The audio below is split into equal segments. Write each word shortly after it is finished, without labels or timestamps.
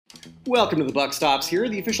Welcome to the Buck Stops here,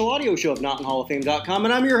 the official audio show of NotInHallOfFame.com,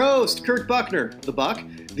 and I'm your host, Kirk Buchner, the Buck,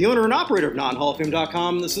 the owner and operator of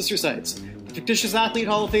NotInHallOfFame.com, the sister sites, the fictitious Athlete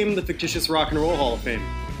Hall of Fame, the fictitious Rock and Roll Hall of Fame.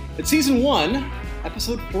 It's Season 1,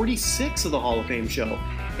 Episode 46 of the Hall of Fame show,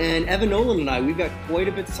 and Evan, Nolan, and I, we've got quite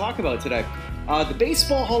a bit to talk about today. The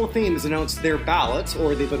Baseball Hall of Fame has announced their ballot,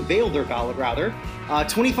 or they've unveiled their ballot, rather.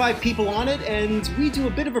 25 people on it, and we do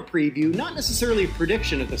a bit of a preview, not necessarily a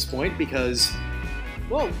prediction at this point, because...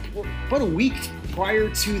 well, about a week prior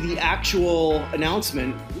to the actual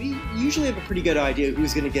announcement, we usually have a pretty good idea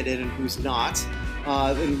who's going to get in and who's not,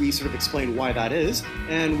 and we sort of explain why that is.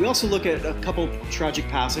 And we also look at a couple of tragic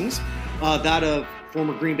passings, that of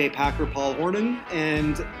former Green Bay Packer Paul Hornung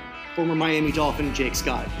and former Miami Dolphin Jake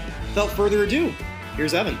Scott. Without further ado,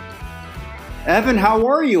 here's Evan. Evan, how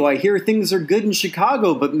are you? I hear things are good in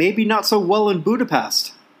Chicago, but maybe not so well in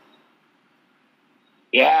Budapest.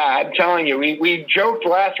 Yeah, I'm telling you, we joked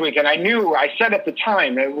last week, and I said at the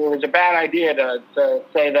time it was a bad idea to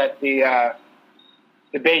say that the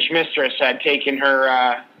beige mistress had taken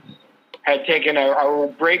a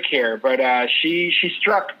break here, but she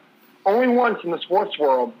struck only once in the sports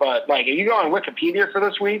world. But like, if you go on Wikipedia for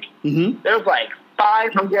this week, there's like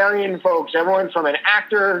 5 Hungarian folks, everyone from an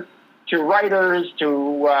actor to writers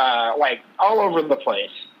to like all over the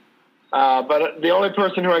place. But the only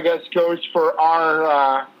person who I guess goes for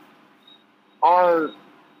our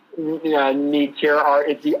needs here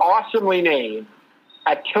is the awesomely named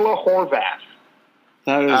Attila Horvath.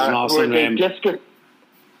 That is an awesome name.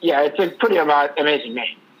 It's a pretty amazing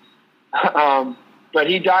name. But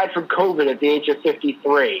he died from COVID at the age of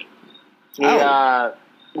 53. He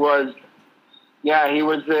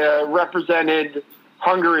represented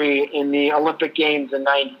Hungary in the Olympic Games in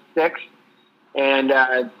 '96 and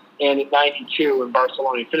in 92 in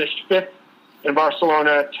Barcelona. He finished 5th in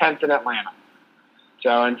Barcelona, 10th in Atlanta.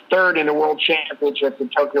 So, and 3rd in the World Championships in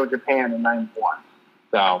Tokyo, Japan in 91.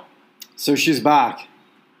 So she's back.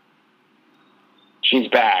 She's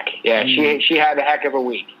back. Yeah, she had a heck of a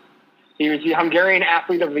week. He was the Hungarian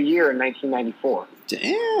Athlete of the Year in 1994.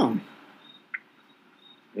 Damn.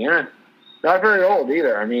 Yeah. Not very old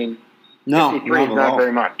either. I mean, no, 53 is not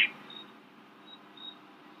very much.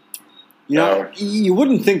 You know, you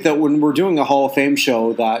wouldn't think that when we're doing a Hall of Fame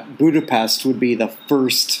show that Budapest would be the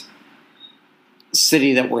first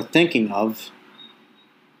city that we're thinking of.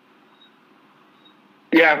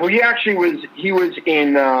 Yeah, well, he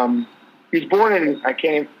was born in,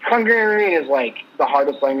 Hungarian is like the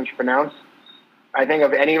hardest language to pronounce, I think,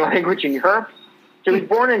 of any language in Europe. So he was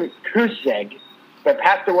born in Kőszeg, but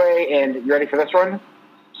passed away in, you ready for this one?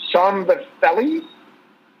 Szombathely? Szombathely.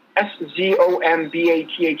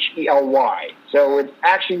 So it's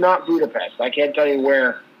actually not Budapest. I can't tell you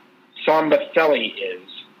where Szombathely is,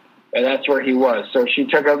 and that's where he was. So she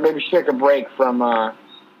took a break from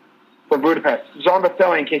Budapest.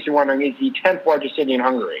 Szombathely, in case you're wondering, is the 10th largest city in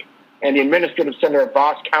Hungary and the administrative center of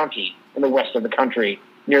Vas County in the west of the country,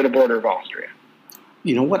 near the border of Austria.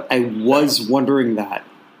 You know what? I was wondering that.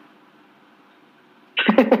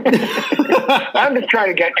 I'm just trying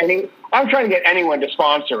to get anyone to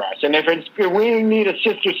sponsor us, and if we need a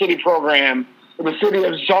sister city program for the city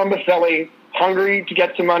of Szombathely, Hungary, to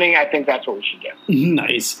get some money, I think that's what we should get.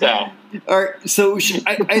 Nice. So, all right. So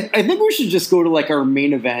I think we should just go to like our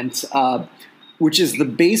main event, which is the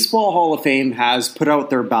Baseball Hall of Fame has put out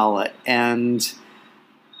their ballot, and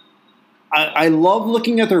I love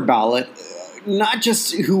looking at their ballot, not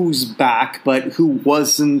just who's back, but who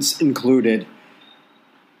wasn't included.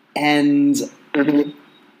 And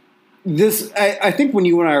this, I think when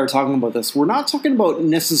you and I are talking about this, we're not talking about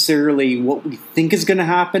necessarily what we think is going to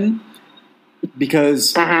happen,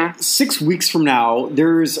 because 6 weeks from now,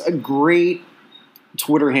 there's a great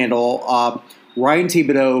Twitter handle, Ryan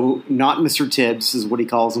Thibodeau, not Mr. Tibbs is what he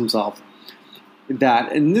calls himself,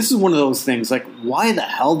 and this is one of those things, like, why the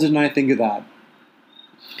hell didn't I think of that?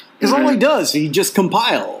 Because all he does, he just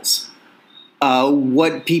compiles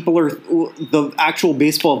what the actual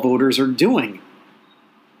baseball voters are doing.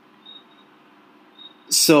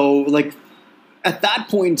 So, like, at that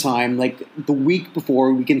point in time, like, the week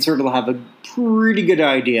before, we can sort of have a pretty good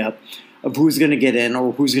idea of who's going to get in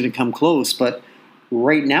or who's going to come close. But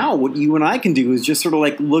right now, what you and I can do is just sort of,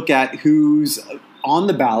 like, look at who's on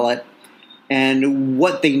the ballot and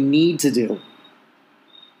what they need to do.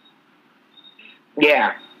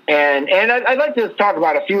 Yeah. And I'd like to talk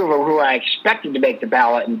about a few of them who I expected to make the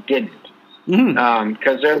ballot and didn't.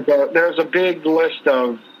 Because there's a big list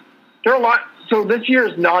of... There are a lot... So this year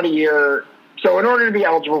is not a year... So in order to be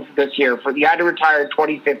eligible for this year, you had to retire in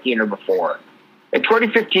 2015 or before. And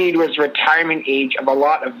 2015 was retirement year of a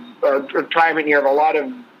lot of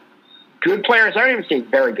good players. I don't even say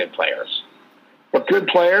very good players, but good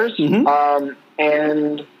players,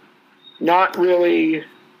 and not really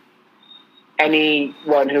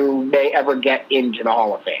anyone who may ever get into the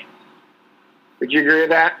Hall of Fame. Would you agree with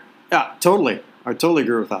that? Yeah, totally. I totally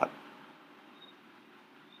agree with that.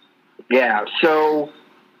 Yeah, so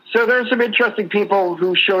there's some interesting people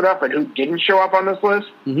who showed up and who didn't show up on this list.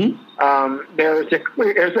 Mm-hmm. There's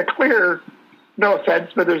a clear, no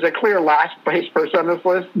offense, but there's a clear last place person on this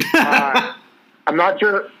list. I'm not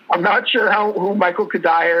sure who Michael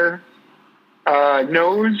Kadire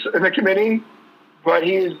knows in the committee, but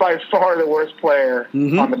he is by far the worst player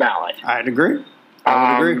on the ballot. I'd agree.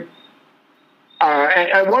 I would agree.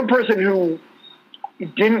 And one person who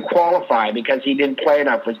didn't qualify because he didn't play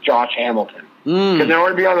enough was Josh Hamilton. Because in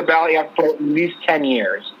order to be on the ballot, you have to play at least 10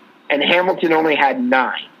 years. And Hamilton only had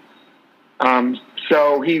 9.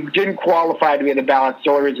 So he didn't qualify to be on the ballot. It's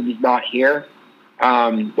the only reason he's not here.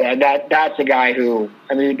 And that's a guy who,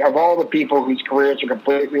 I mean, of all the people whose careers are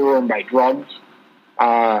completely ruined by drugs,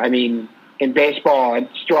 I mean, in baseball, and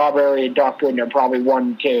Strawberry and Doc Gooden are probably 1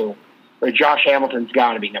 and 2. But Josh Hamilton's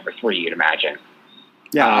got to be number 3, you'd imagine.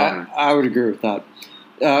 Yeah, I would agree with that.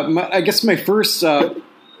 I guess my first,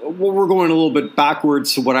 we're going a little bit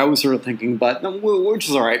backwards to what I was sort of thinking, but which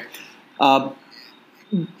is all right.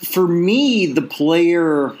 For me, the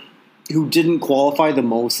player who didn't qualify the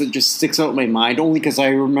most, that just sticks out in my mind, only because I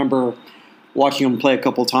remember watching him play a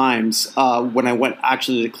couple times when I went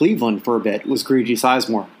actually to Cleveland for a bit, was Grady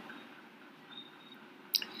Sizemore.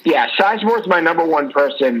 Yeah, Sizemore's my number 1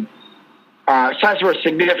 person. Sizemore is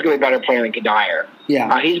significantly better player than Kadire.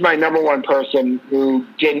 Yeah. He's my number 1 person who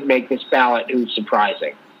didn't make this ballot who's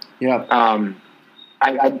surprising. Yeah.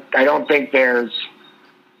 I don't think there's...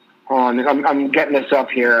 I'm getting this up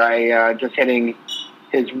here. I just hitting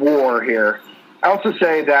his WAR here. I also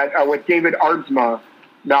say that with David Aardsma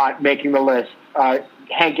not making the list,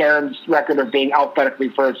 Hank Aaron's record of being alphabetically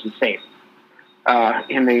first is safe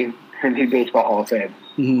in the Baseball Hall of Fame.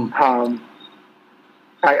 Mm-hmm.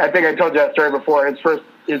 I think I told you that story before.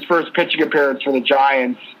 His first pitching appearance for the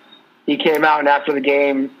Giants, he came out and after the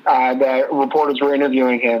game, the reporters were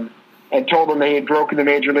interviewing him and told him that he had broken the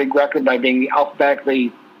major league record by being the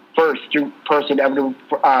alphabetically first person ever to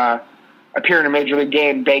appear in a major league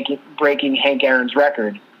game, breaking Hank Aaron's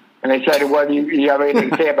record. And they said, "What do you have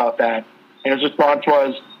anything to say about that?" And his response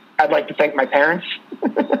was, "I'd like to thank my parents."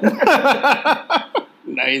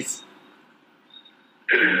 Nice.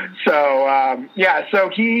 So, so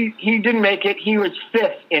he didn't make it. He was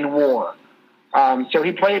 5th in WAR. So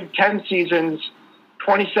he played 10 seasons,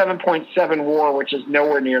 27.7 WAR, which is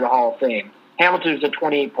nowhere near the Hall of Fame. Hamilton is at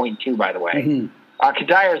 28.2, by the way. Mm-hmm.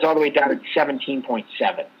 Kadire is all the way down at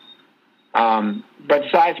 17.7. But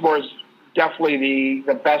Sizemore is definitely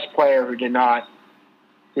the best player who did not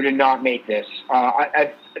make this.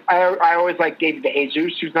 I always like David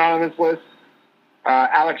DeJesus, who's not on this list.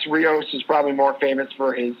 Alex Rios is probably more famous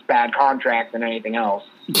for his bad contract than anything else.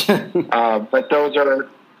 But those are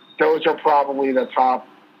probably the top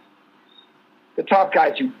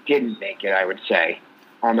guys who didn't make it, I would say,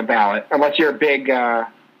 on the ballot. Unless you're a big, I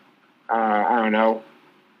don't know,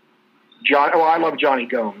 I love Johnny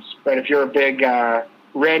Gomes. But if you're a big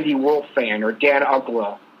Randy Wolf fan or Dan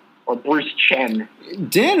Ugla or Bruce Chen.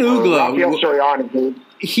 Dan Ugla. Rafael Soriano.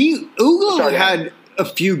 Ugla had a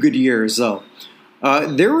few good years, though.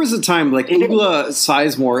 There was a time like Ugla,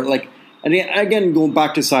 Sizemore, like, and again, going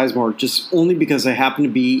back to Sizemore, just only because I happened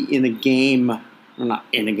to be in a game, or not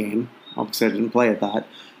in a game, obviously I didn't play at that,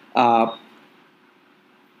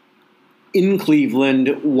 in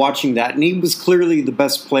Cleveland, watching that, and he was clearly the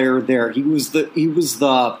best player there. He was the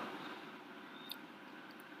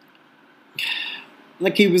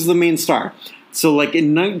main star. So, like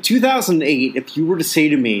in 2008, if you were to say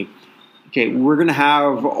to me, "Okay, we're gonna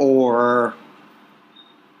have our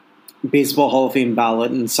Baseball Hall of Fame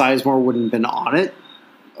ballot," and Sizemore wouldn't have been on it,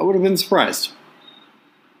 I would have been surprised.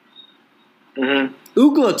 Mm-hmm.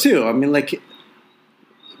 Ugla too. I mean, like,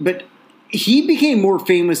 but he became more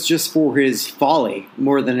famous just for his folly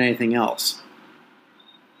more than anything else.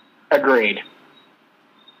 Agreed.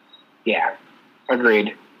 Yeah,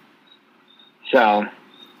 agreed. So,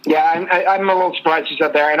 yeah, I'm a little surprised he's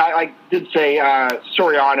up there. And I did say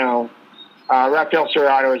Soriano. Rafael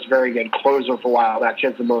Soriano is a very good closer for a while. That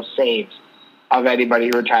has the most saves of anybody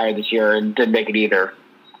who retired this year and didn't make it either.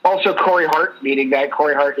 Also, Corey Hart, meaning that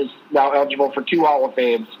Corey Hart is now eligible for 2 Hall of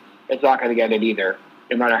Fames. It's not going to get it either,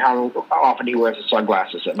 no matter how often he wears his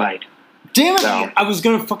sunglasses at night. Damn it! So, I was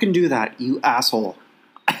going to fucking do that, you asshole.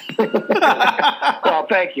 Well,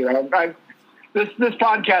 thank you. This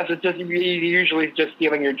podcast is just usually just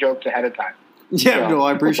stealing your jokes ahead of time. Yeah, no,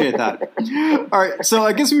 I appreciate that. All right, so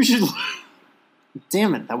I guess we should.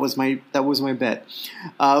 Damn it, that was my bet.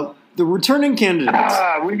 The returning candidates.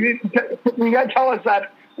 We got to tell us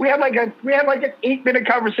that we had like an 8-minute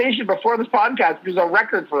conversation before this podcast, which is a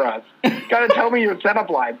record for us. Got to tell me your setup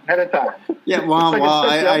line ahead of time. Yeah, well,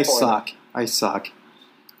 I suck. I suck.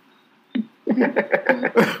 All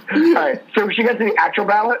right, so we should get to the actual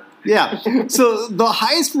ballot. Yeah. So the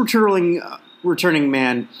highest returning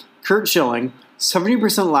man, Kurt Schilling,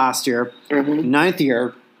 70% last year, 9th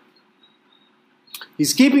year.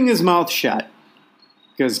 He's keeping his mouth shut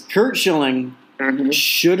because Kurt Schilling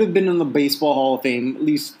should have been in the Baseball Hall of Fame at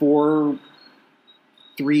least 5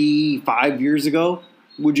 years ago.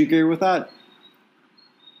 Would you agree with that?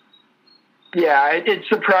 Yeah, it's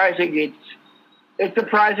surprising. It's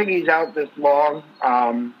surprising he's out this long.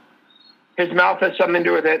 His mouth has something to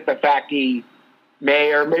do with it. The fact he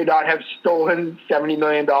may or may not have stolen $70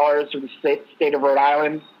 million from the state of Rhode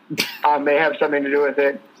Island may have something to do with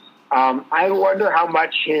it. I wonder how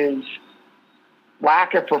much his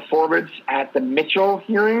lack of performance at the Mitchell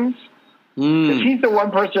hearings, because he's the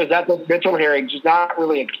one person who's at the Mitchell hearings who's not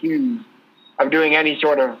really accused of doing any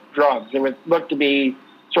sort of drugs. It was looked to be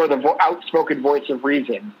sort of the outspoken voice of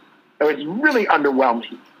reason. It was really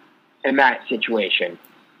underwhelming in that situation.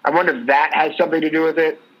 I wonder if that has something to do with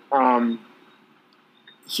it.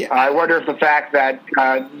 Yeah. I wonder if the fact that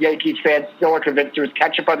Yankees fans still are convinced there was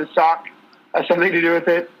ketchup on his sock has something to do with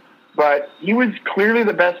it. But he was clearly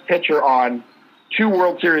the best pitcher on 2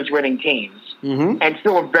 World Series winning teams and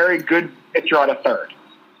still a very good pitcher on a third.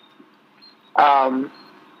 I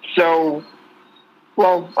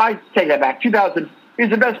take that back. 2000, he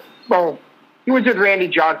was the best. Well, he was with Randy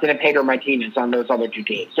Johnson and Pedro Martinez on those other 2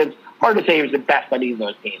 teams. So it's hard to say he was the best on either of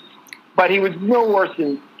those teams. But he was no worse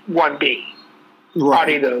than 1B on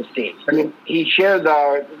either of those teams. I mean, he shared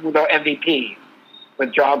the MVP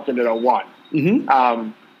with Johnson at 01.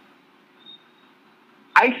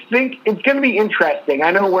 I think it's going to be interesting.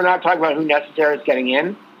 I know we're not talking about who necessarily is getting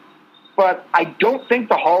in, but I don't think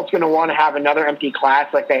the Hall's going to want to have another empty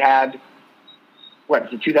class like they had,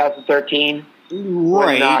 2013?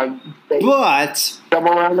 Right. But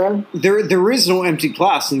somewhere around there is no empty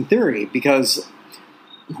class in theory because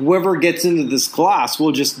whoever gets into this class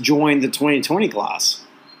will just join the 2020 class.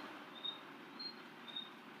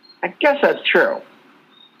 I guess that's true.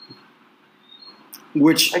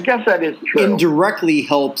 Which I guess that is true. Indirectly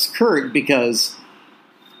helps Kurt because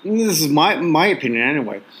this is my opinion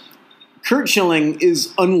anyway. Kurt Schilling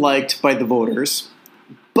is unliked by the voters,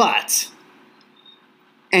 but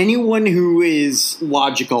anyone who is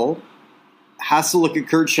logical has to look at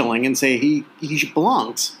Kurt Schilling and say he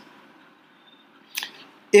belongs.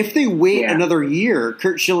 If they wait another year,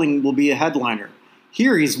 Kurt Schilling will be a headliner.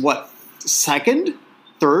 Here he's second,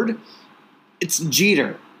 third? It's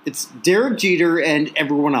Jeter. It's Derek Jeter and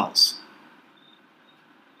everyone else.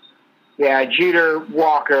 Yeah, Jeter,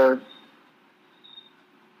 Walker,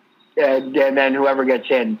 and then whoever gets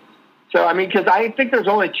in. So, I mean, because I think there's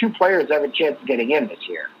only 2 players that have a chance of getting in this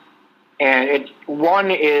year. And one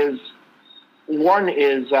is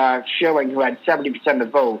Schilling, who had 70% of the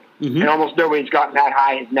vote, and almost nobody's gotten that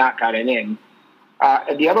high has not gotten in.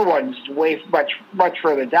 And the other one's much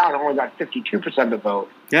further down, only got 52% of the vote.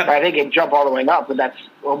 Yep. But I think it jumped all the way up, but that's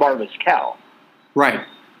Omar Vizquel. Right.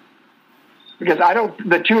 Because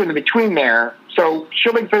the 2 in the between there, so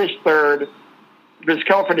Schilling finished 3rd,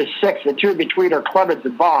 Vizquel finished 6th, the 2 in between are Clemens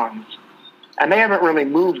and Bonds, and they haven't really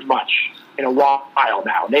moved much in a while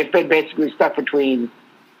now. They've been basically stuck between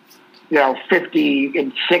 50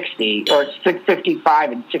 and 60, or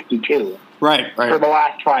 55 and 62. Right. For the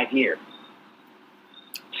last 5 years.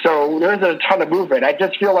 So there's a ton of movement. I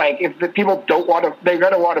just feel like if the people don't want to, they're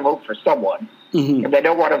going to want to vote for someone. If they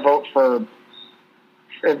don't want to vote for,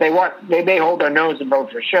 they may hold their nose and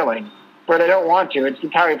vote for Schilling, but they don't want to. It's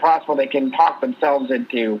entirely possible they can talk themselves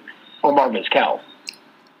into Omar Vizquel.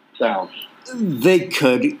 So they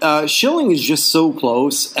could. Schilling is just so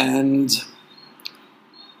close, and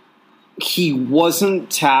he wasn't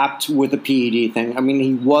tapped with a PED thing. I mean,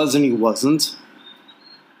 he was and he wasn't.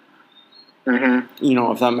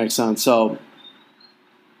 If that makes sense. So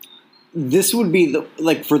this would be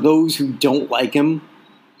for those who don't like him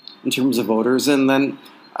in terms of voters. And then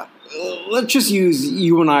let's just use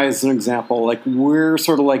you and I as an example. Like, we're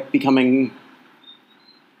sort of becoming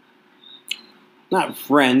not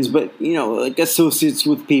friends, but associates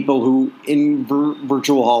with people who in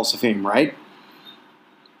virtual halls of fame, right?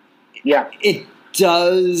 Yeah, it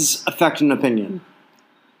does affect an opinion.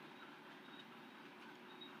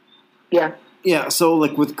 Yeah. Yeah, so,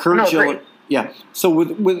 with Kurt Schilling... Yeah, so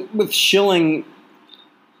with Schilling,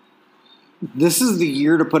 this is the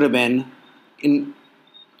year to put him in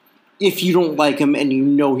if you don't like him and you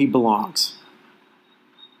know he belongs.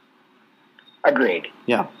 Agreed.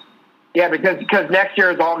 Yeah. Yeah, because next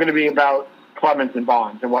year is all going to be about Clemens and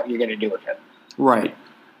Bonds and what you're going to do with him. Right.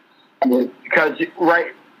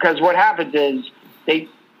 Because what happens is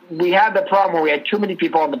we had the problem where we had too many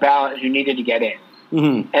people on the ballot who needed to get in.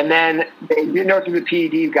 Mm-hmm. And then they didn't know through the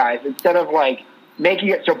PED guys, instead of making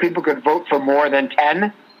it so people could vote for more than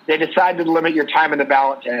 10, they decided to limit your time in the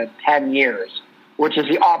ballot to 10 years, which is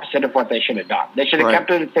the opposite of what they should have done. They should have kept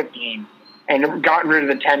it at 15 and gotten rid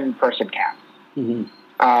of the 10-person cap.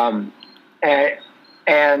 Mm-hmm.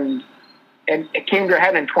 And it came to a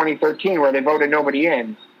head in 2013 where they voted nobody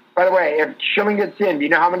in. By the way, if Schilling gets in, do you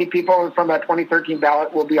know how many people from that 2013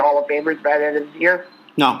 ballot will be Hall of Famers by the end of the year?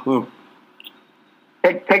 No. Ooh.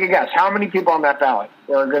 Take a guess. How many people on that ballot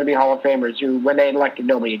are going to be Hall of Famers who, when they elected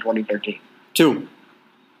nobody in 2013? 2.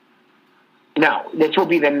 No, this will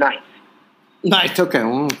be the 9th. 9th, okay.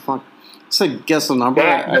 Well, fuck. So guess the number.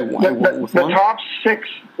 The top 6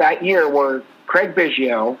 that year were Craig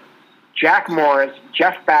Biggio, Jack Morris,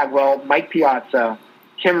 Jeff Bagwell, Mike Piazza,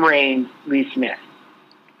 Tim Raines, Lee Smith.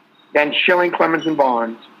 Then Schilling, Clemens, and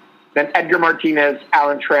Bonds. Then Edgar Martinez,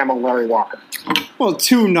 Alan Trammell, Larry Walker. Well,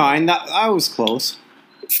 2-9. That was close.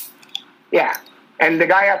 Yeah. And the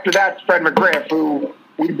guy after that's Fred McGriff, who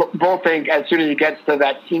we both think as soon as he gets to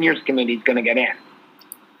that seniors committee, he's going to get in.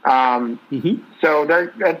 So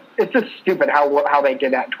it's just stupid how they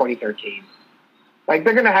did that in 2013. They're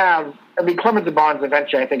going to have, Clemens and Bonds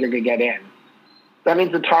eventually I think are going to get in. That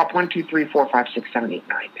means the top 1, 2, 3, 4, 5, 6, 7, 8,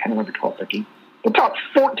 9, 10, 11, 12, 13. The top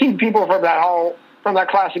 14 people from that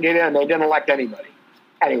class to get in, they didn't elect anybody.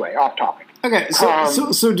 Anyway, off topic. Okay,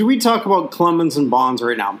 so do we talk about Clemens and Bonds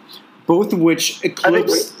right now? Both of which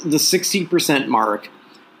eclipse the 60% mark.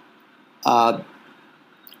 I'm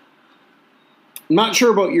not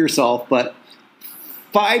sure about yourself, but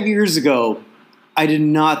 5 years ago, I did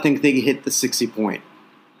not think they could hit the 60 point.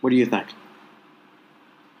 What do you think?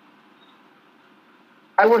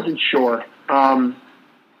 I wasn't sure.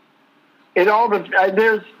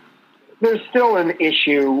 There's still an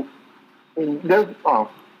issue.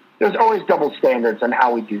 There's always double standards on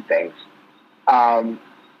how we do things,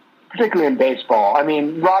 particularly in baseball.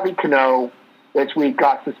 Robbie Cano this week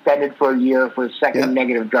got suspended for a year for a second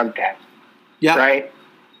negative drug test. Yeah. Right?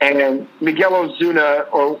 And then Miguel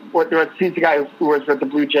Ozuna, he's the guy who was with the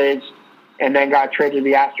Blue Jays and then got traded to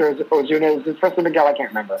the Astros. Ozuna, is his first name Miguel? I can't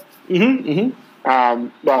remember.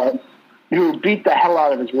 But who beat the hell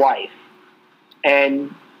out of his wife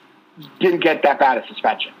and didn't get that bad a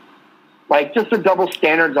suspension. Just the double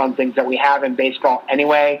standards on things that we have in baseball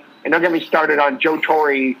anyway. And don't get me started on Joe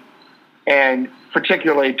Torre and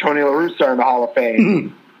particularly Tony La Russa in the Hall of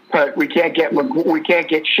Fame. But we can't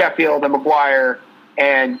get Sheffield and McGuire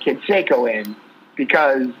and Canseco in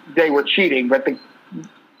because they were cheating. But the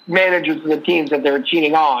managers of the teams that they were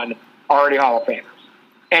cheating on are already Hall of Famers.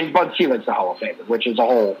 And Bud Selig's the Hall of Famer, which is a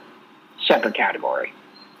whole separate category.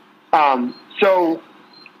 So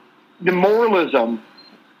the moralism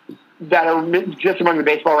that exists among the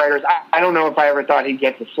baseball writers, I don't know if I ever thought he'd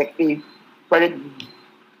get to 60, but it's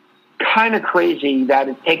kind of crazy that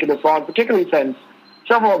it's taken this long, particularly since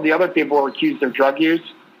several of the other people were accused of drug use.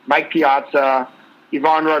 Mike Piazza,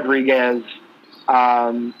 Ivan Rodriguez,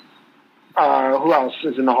 who else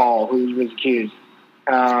is in the Hall who was accused?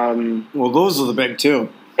 Well, those are the big two.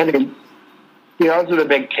 And those are the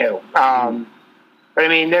big two. But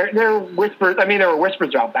there were whispers. There were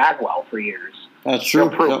whispers about Bagwell for years. That's true. No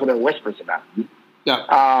proof, but there were whispers about him.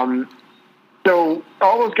 Yeah. So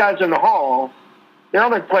all those guys in the Hall, there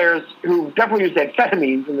are other players who definitely used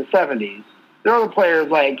amphetamines in the 70s. There are other players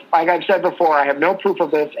like I've said before, I have no proof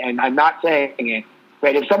of this, and I'm not saying it.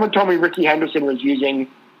 But if someone told me Ricky Henderson was using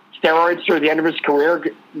steroids through the end of his career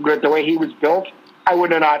with the way he was built, that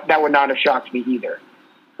would not have shocked me either.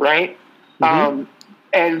 Right?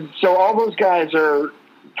 And so all those guys are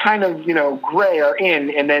kind of, gray are in,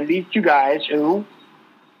 and then these two guys who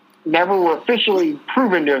never were officially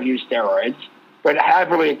proven to have used steroids, but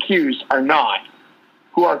heavily accused are not,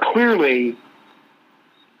 who are clearly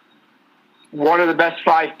one of the best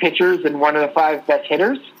 5 pitchers and one of the 5 best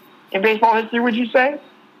hitters in baseball history, would you say?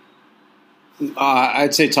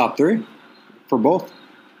 I'd say top 3 for both.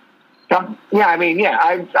 I'm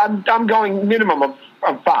going minimum of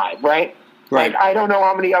 5, right? Right. I don't know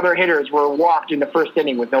how many other hitters were walked in the first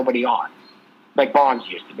inning with nobody on, like Bonds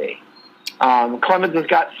used to be. Clemens has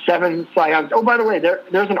got 7 Cy Youngs. Oh, by the way,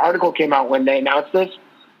 there's an article came out when they announced this.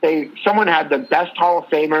 Someone had the best Hall of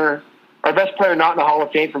Famer or best player not in the Hall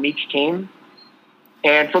of Fame from each team.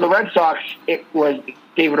 And for the Red Sox, it was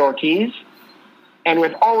David Ortiz. And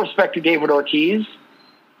with all respect to David Ortiz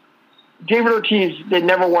they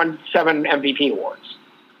never won 7 MVP awards.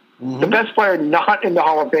 Mm-hmm. The best player not in the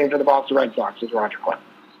Hall of Fame for the Boston Red Sox is Roger Clemens.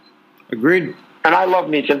 Agreed. And I love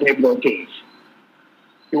me some David Ortiz.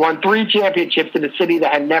 He won 3 championships in a city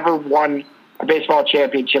that had never won a baseball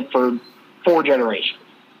championship for 4 generations.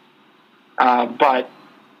 But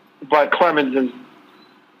Clemens is,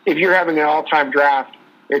 if you're having an all-time draft,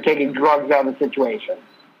 you're taking drugs out of the situation.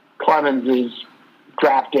 Clemens is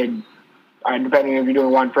drafted, depending if you're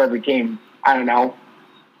doing one for every team, I don't know,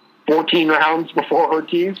 14 rounds before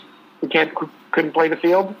Ortiz, who couldn't play the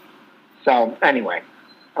field. So, anyway.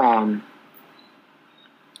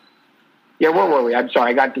 Yeah, where were we? I'm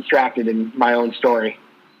sorry, I got distracted in my own story.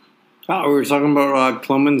 Oh, we were talking about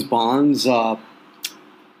Clemens Bonds.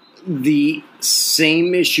 The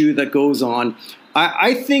same issue that goes on.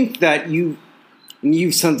 I think that you've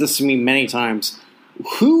sent this to me many times.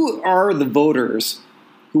 Who are the voters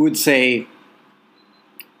who would say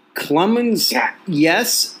Clemens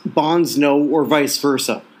yes, Bonds no, or vice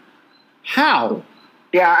versa? How?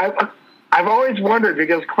 Yeah, I've always wondered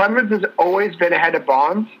because Clemens has always been ahead of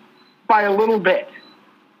Bonds by a little bit.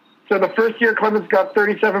 So the first year Clemens got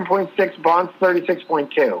 37.6, Bonds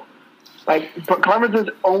 36.2. But Clemens has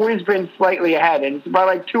always been slightly ahead, and it's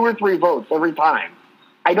by 2 or 3 votes every time.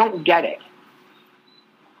 I don't get it.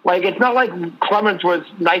 It's not like Clemens was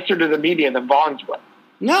nicer to the media than Bonds was.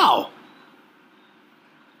 No.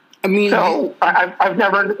 I mean, so I've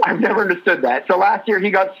never understood that. So last year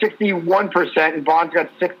he got 61% and Bonds got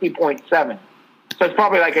 60.7. So it's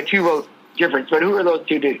probably a 2-vote difference. But who are those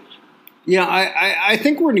 2 dudes? Yeah, I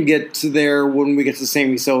think we're going to get to there when we get to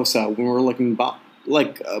Sammy Sosa, when we're looking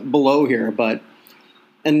below here, but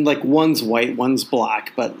one's white, one's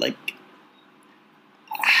black, but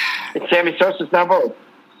Sammy Sosa's not both.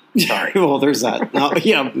 Sorry. Well, there's that.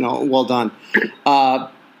 No, well done.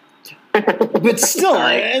 But still,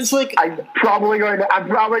 it's I'm probably going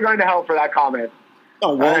to hell for that comment.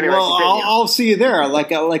 Oh well, anyway, I'll see you there.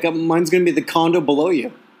 Mine's going to be the condo below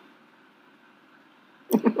you.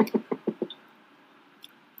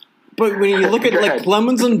 But when you look at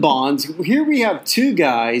Clemens and Bonds, here we have 2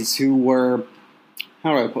 guys who were.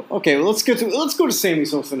 How do I put? Okay, well, let's go to Sammy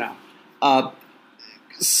Sosa now.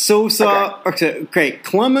 Sosa. Okay.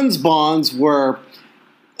 Clemens, Bonds were.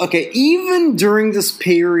 Okay, even during this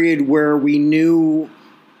period where we knew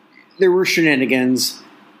there were shenanigans,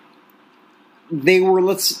 they were,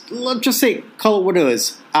 let's just say, call it what it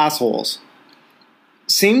is, assholes.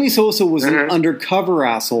 Sammy Sosa was an undercover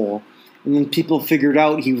asshole, and then people figured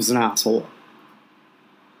out he was an asshole.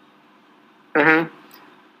 Mm-hmm.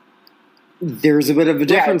 There's a bit of a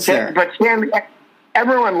difference there. But Sammy,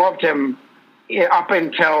 everyone loved him up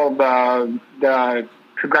until the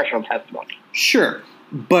congressional testimony. Sure.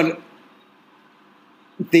 But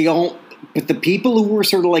the people who were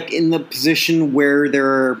sort of in the position where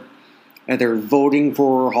they're either voting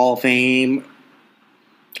for Hall of Fame,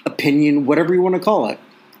 opinion, whatever you want to call it,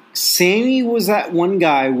 Sammy was that one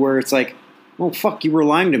guy where it's oh, fuck, you were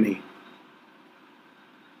lying to me.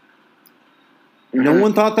 Mm-hmm. No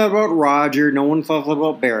one thought that about Roger. No one thought that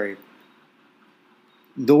about Barry.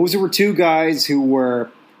 Those were 2 guys who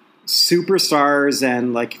were superstars,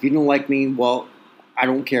 and if you don't like me, well, I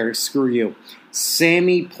don't care. Screw you.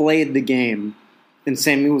 Sammy played the game, and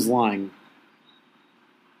Sammy was lying.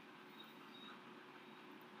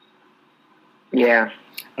 Yeah.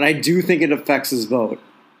 And I do think it affects his vote.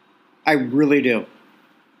 I really do.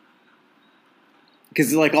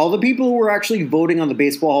 Because, all the people who were actually voting on the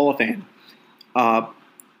Baseball Hall of Fame,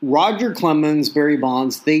 Roger Clemens, Barry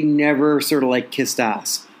Bonds, they never sort of, kissed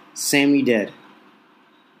ass. Sammy did.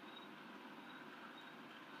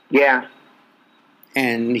 Yeah.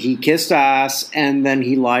 And he kissed ass, and then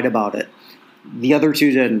he lied about it. The other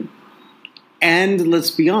 2 didn't. And let's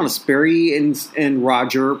be honest, Barry and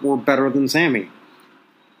Roger were better than Sammy.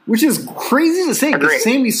 Which is crazy to say, because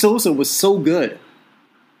Sammy Sosa was so good.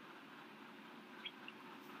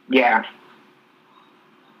 Yeah.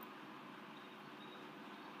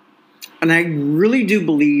 And I really do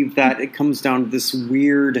believe that it comes down to this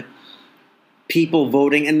weird people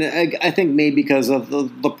voting. And I think maybe because of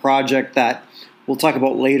the project that we'll talk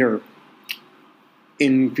about later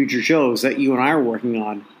in future shows that you and I are working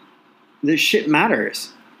on. This shit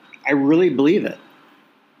matters. I really believe it.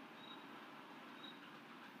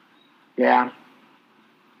 Yeah.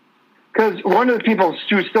 Because one of the people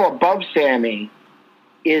who's still above Sammy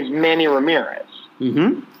is Manny Ramirez.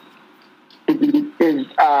 Mm-hmm. Is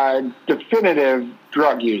a definitive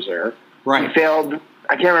drug user. Right. He failed,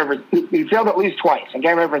 I can't remember, he failed at least twice. I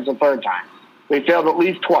can't remember if it's the 3rd time. But he failed at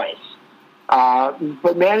least twice.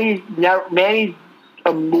 But Manny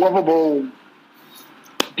a lovable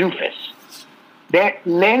doofus.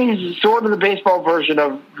 Manny's sort of the baseball version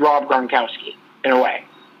of Rob Gronkowski, in a way.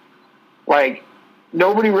 Like,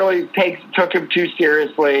 nobody really took him too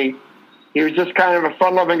seriously. He was just kind of a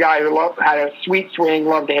fun-loving guy who had a sweet swing,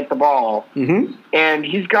 loved to hit the ball. Mm-hmm. And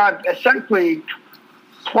he's got essentially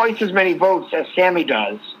twice as many votes as Sammy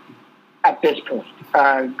does at this point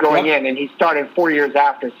going in. And he started 4 years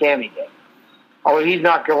after Sammy did. Although he's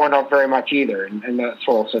not going up very much either in the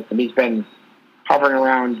whole system. He's been hovering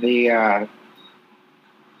around the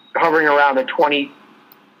 20,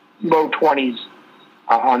 low 20s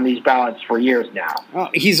on these ballots for years now.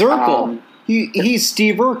 He's Urkel. He's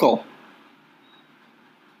Steve Urkel.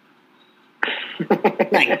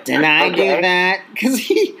 Like, did I do that? Because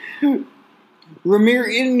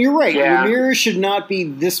Ramirez, and you're right, Yeah. Ramirez should not be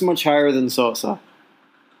this much higher than Sosa.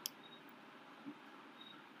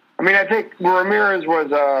 I mean, I think Ramirez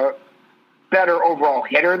was a better overall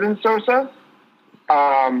hitter than Sosa.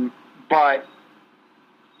 But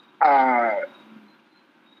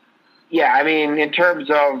yeah, I mean, in terms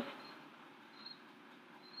of,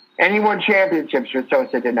 and he won championships, which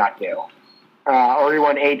Sosa did not do. Or he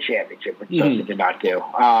won a championship, which Sosa did not do.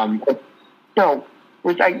 So,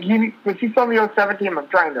 was he from the 07 team? I'm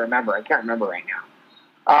trying to remember. I can't remember right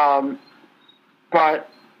now. But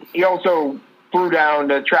he also threw down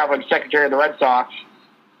the traveling secretary of the Red Sox,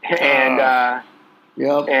 and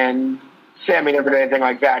and Sammy never did anything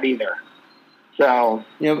like that either. So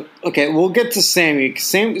yeah, okay, we'll get to Sammy.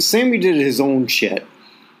 Sammy did his own shit.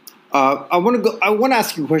 I want to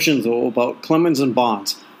ask you questions though about Clemens and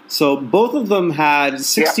Bonds. So both of them had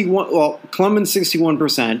 61. Yeah. Well, Clemens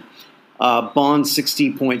 61%, Bonds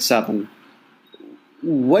 60.7.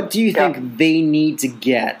 What do you think they need to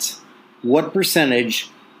get? What percentage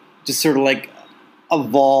to sort of like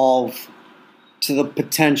evolve to the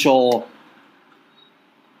potential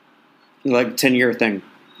like 10-year thing?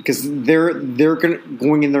 Because they're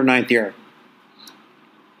going in their 9th year.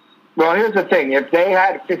 Well, here's the thing: if they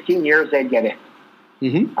had 15 years, they'd get in.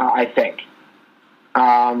 Mm-hmm. I think.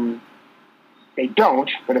 They don't,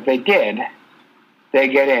 but if they did, they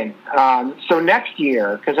get in. So next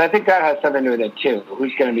year, because I think that has something to do with it too.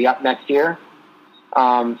 Who's going to be up next year?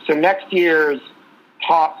 So next year's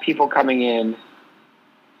top people coming in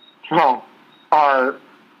are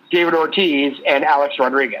David Ortiz and Alex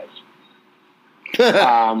Rodriguez.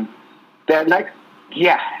 That next,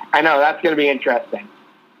 I know that's going to be interesting.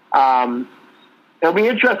 It'll be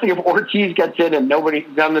interesting if Ortiz gets in and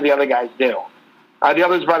none of the other guys do. The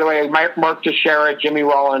others, by the way, Mark Teixeira, Jimmy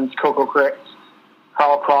Rollins, Coco Cricks,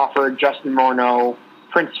 Carl Crawford, Justin Morneau,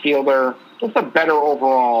 Prince Fielder. Just a better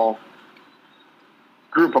overall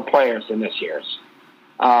group of players than this year's.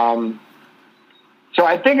 So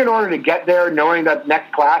I think in order to get there, knowing that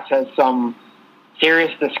next class has some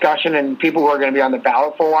serious discussion and people who are going to be on the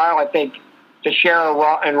ballot for a while, I think Teixeira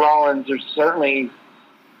and Rollins are certainly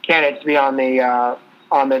candidates to be on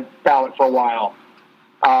the ballot for a while.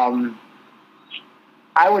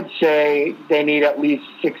 I would say they need at least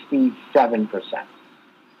 67%.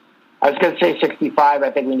 I was going to say 65.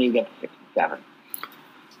 I think we need to get to 67.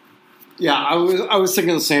 Yeah, I was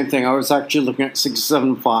thinking the same thing. I was actually looking at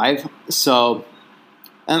 67.5. So,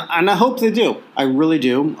 and I hope they do. I really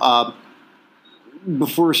do.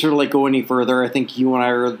 Before we sort of like go any further, I think you and I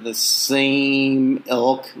are the same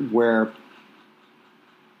ilk where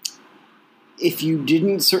if you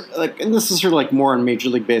didn't and this is sort of like more in Major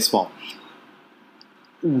League Baseball.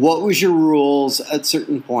 What was your rules at a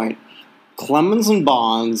certain point? Clemens and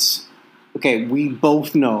Bonds, okay, we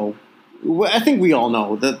both know, I think we all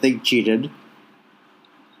know that they cheated,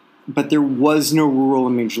 but there was no rule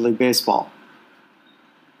in Major League Baseball.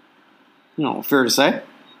 No, fair to say?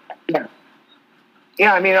 Yeah.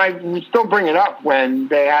 Yeah, I mean, I still bring it up when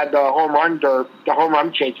they had the home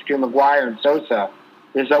run chase between McGwire and Sosa.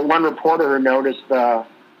 There's that one reporter who noticed the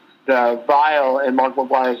vial in Mark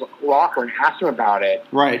McGwire's locker and asked him about it.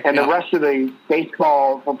 Right. And the rest of the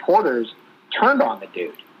baseball reporters turned on the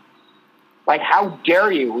dude. Like, how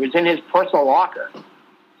dare you? It was in his personal locker.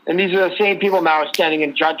 And these are the same people now standing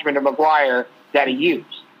in judgment of McGwire that he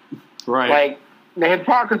used. Right. Like, the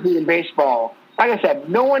hypocrisy in baseball, like I said,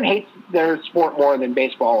 no one hates their sport more than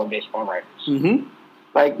baseball and baseball writers. Mm-hmm.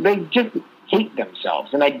 Like, they just hate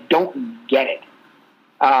themselves, and I don't get it.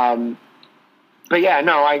 But yeah,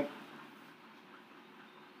 no, I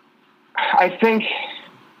think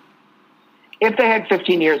if they had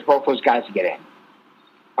 15 years, both those guys would get in.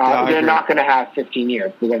 They're not going to have 15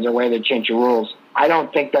 years because of the way they change the rules. I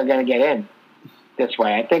don't think they're going to get in this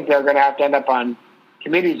way. I think they're going to have to end up on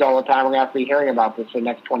committees all the time. We're going to have to be hearing about this for the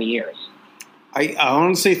next 20 years. I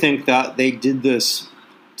honestly think that they did this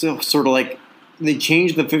sort of like they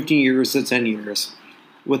changed the 15 years to 10 years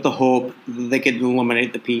with the hope that they could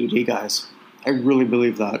eliminate the PED guys. I really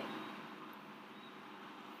believe that.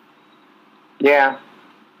 Yeah.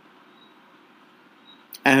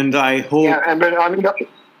 And I hope. Yeah, I mean,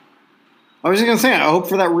 I was just going to say, I hope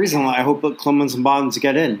for that reason. I hope that Clemens and Bonds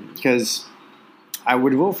get in because I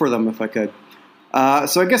would vote for them if I could.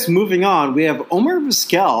 So I guess moving on, we have Omar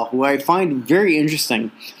Vizquel, who I find very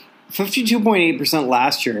interesting. 52.8%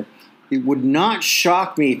 last year. It would not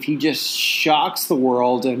shock me if he just shocks the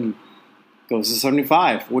world and goes to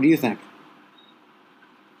 75. What do you think?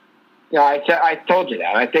 Yeah, I told you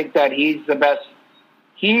that. I think that he's the best.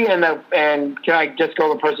 He and can I just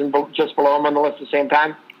go the person just below him on the list at the same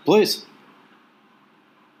time? Please.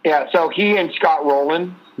 Yeah, so he and Scott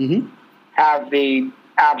Rowland have the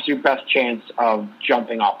absolute best chance of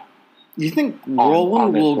jumping up. You think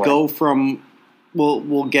Rowland will go from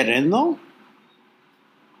will get in though?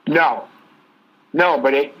 No,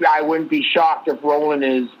 but I wouldn't be shocked if Rowland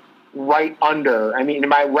is right under. I mean,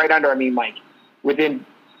 by right under, I mean like within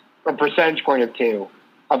a percentage point or two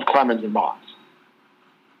of Clemens and Bonds.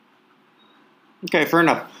 Okay, fair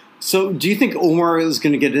enough. So, do you think Omar is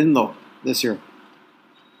going to get in though this year?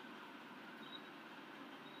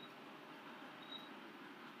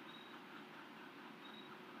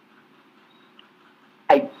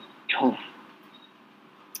 I don't.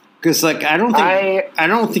 Because I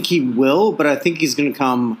don't think he will, but I think he's going to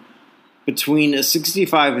come between a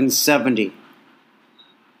 65 and 70.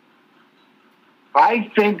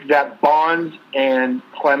 I think that Bonds and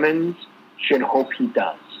Clemens should hope he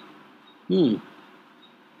does.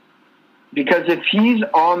 Because if he's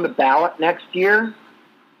on the ballot next year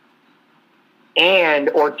and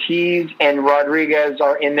Ortiz and Rodriguez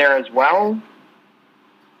are in there as well,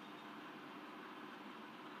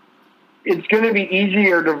 it's going to be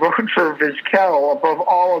easier to vote for Vizquel above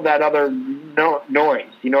all of that other noise.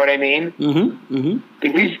 You know what I mean?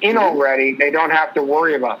 If he's in already, they don't have to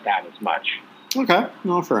worry about that as much. Okay,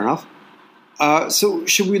 no, fair enough. So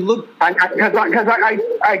should we look? Because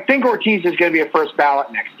I think Ortiz is going to be a first ballot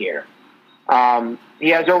next year. He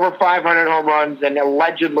has over 500 home runs and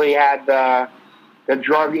allegedly had the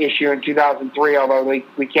drug issue in 2003, although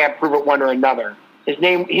we can't prove it one or another. His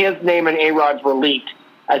name and A-Rod's were leaked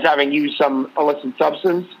as having used some illicit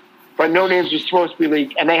substance, but no names were supposed to be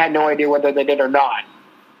leaked, and they had no idea whether they did or not.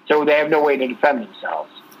 So they have no way to defend themselves.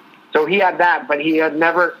 So he had that, but he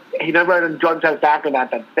never had a drug test after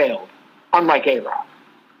that failed, unlike A-Rod.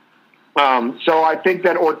 So I think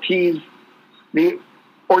that Ortiz, I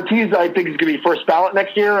think, is going to be first ballot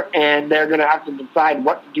next year, and they're going to have to decide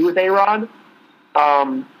what to do with A-Rod.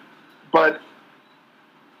 But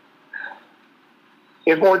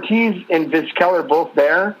if Ortiz and Vizquel are both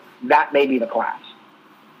there, that may be the class.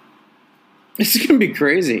 This is going to be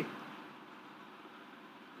crazy.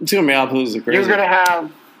 It's going to be absolutely crazy. You're going to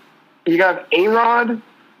have A-Rod,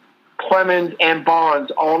 Clemens, and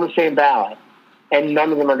Bonds all on the same ballot, and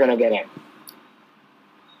none of them are going to get in.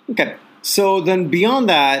 Okay. So then beyond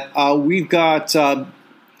that, we've got all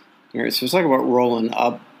right, so let's talk about Roland.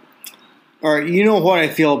 All right, you know what I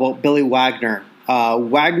feel about Billy Wagner.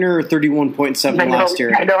 Wagner 31.7 last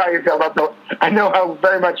year. I know how you feel about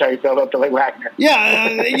very much how you feel about Billy Wagner.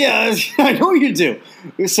 Yeah, I know you do.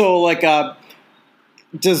 So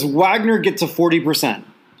does Wagner get to 40%?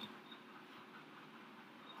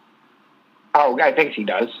 Oh, I think he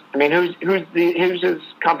does. I mean, who's his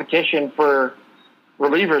competition for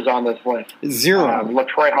relievers on this list? Zero.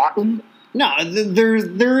 LaTroy Hawkins? No,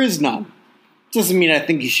 there is none. Doesn't mean I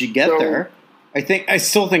think you should get there. I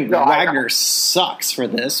still think Wagner sucks for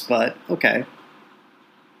this, but okay.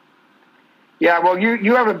 Yeah, well,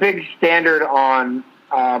 you have a big standard on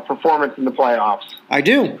performance in the playoffs. I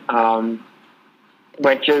do.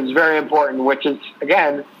 Which is very important, which is,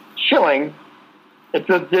 again, Schilling. It's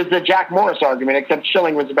the Jack Morris argument, except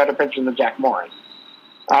Schilling was a better pitcher than Jack Morris.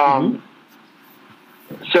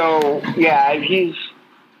 So, yeah, he's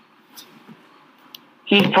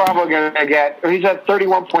probably going to he's at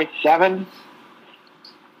 31.7.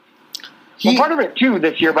 Well, part of it, too,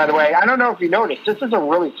 this year, by the way, I don't know if you noticed, this is a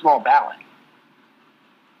really small ballot.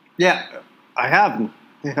 Yeah, I have.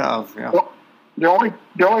 Yeah. Well, they're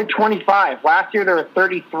only 25. Last year, there were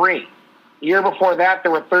 33. The year before that,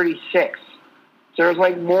 there were 36. So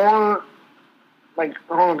there's more,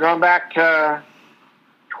 going back to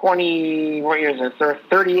 20, what year is this? There were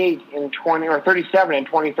 38 in 20, or 37 in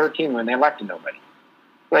 2013 when they elected nobody.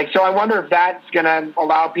 So I wonder if that's going to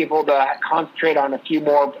allow people to concentrate on a few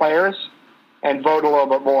more players and vote a little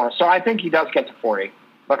bit more. So I think he does get to 40,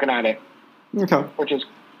 looking at it. Okay. Which is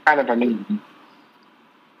kind of amazing.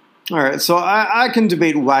 All right, so I can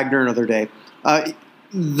debate Wagner another day.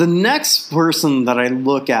 The next person that I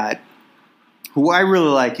look at, who I really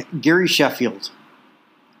like, Gary Sheffield.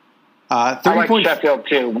 30 I like points. Sheffield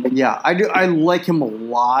too. Yeah, I do. I like him a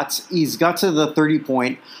lot. He's got to the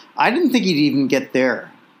 30-point. I didn't think he'd even get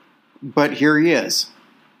there, but here he is.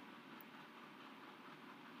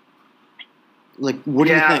 Like, what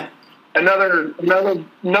do you think? Another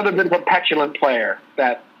bit of a petulant player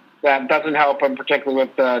that doesn't help him, particularly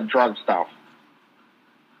with the drug stuff.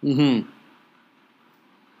 Mm-hmm.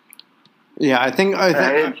 Yeah, I think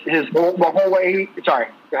the whole way. Sorry,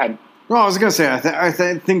 go ahead. No, I was going to say, I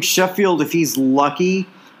think Sheffield, if he's lucky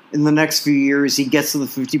in the next few years, he gets to the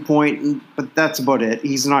 50-point, but that's about it.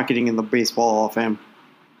 He's not getting in the Baseball Hall of Fame.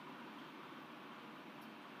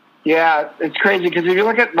 Yeah, it's crazy because if you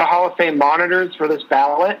look at the Hall of Fame monitors for this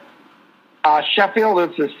ballot,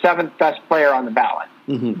 Sheffield is the 7th best player on the ballot,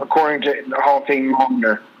 according to the Hall of Fame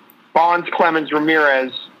monitor. Bonds, Clemens,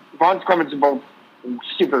 Ramirez. Bonds, Clemens are both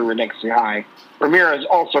super ridiculously high. Ramirez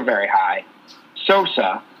also very high.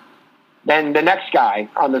 Sosa. Then the next guy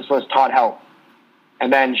on this list, Todd Help.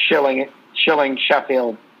 And then Schilling,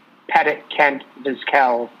 Sheffield, Pettit, Kent,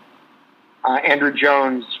 Vizquel, Andrew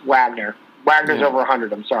Jones, Wagner. Wagner's over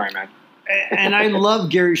 100. I'm sorry, man. And I love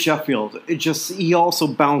Gary Sheffield. He also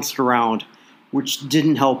bounced around, which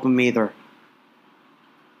didn't help him either.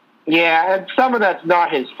 Yeah, and some of that's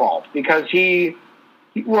not his fault because his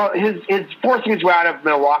forcing his way out of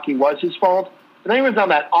Milwaukee was his fault. But then he was on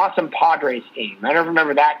that awesome Padres team. I don't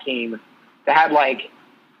remember that team. That had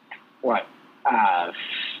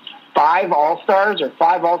 5 All-Stars or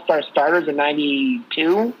 5 All-Star starters in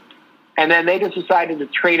 92. And then they just decided to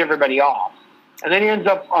trade everybody off. And then he ends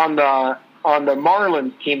up on the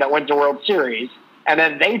Marlins team that went to World Series, and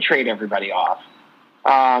then they trade everybody off.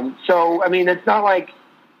 So, I mean, it's not like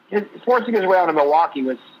forcing his way out of Milwaukee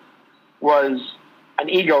was an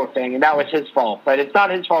ego thing, and that was his fault. But it's not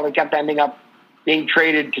his fault he kept ending up being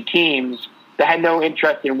traded to teams that had no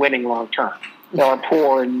interest in winning long term. They were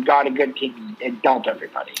poor and got a good team and dumped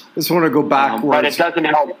everybody. I just want to go backwards. But it doesn't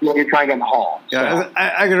help when you're trying to get in the Hall. Yeah, so.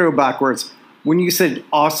 I got to go backwards. When you said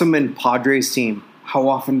awesome and Padres team, how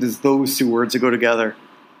often does those two words go together?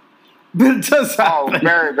 But it does happen. Oh,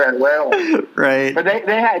 very, very rarely. Right. But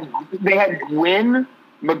they had Gwynn,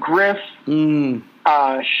 McGriff,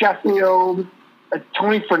 Sheffield,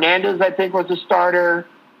 Tony Fernandez, I think, was a starter.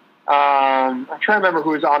 I'm trying to remember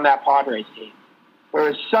who was on that Padres team. It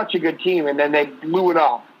was such a good team, and then they blew it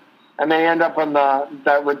up. And they end up on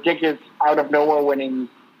the ridiculous, out-of-nowhere winning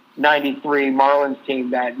 93 Marlins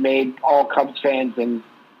team that made all Cubs fans and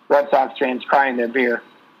Red Sox fans cry in their beer.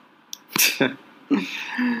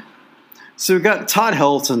 So we've got Todd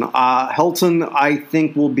Helton. Helton, I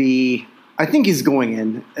think he's going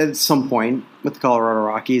in at some point with the Colorado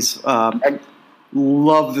Rockies.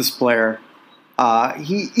 Love this player.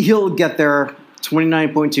 He'll get there.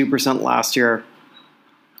 29.2% last year.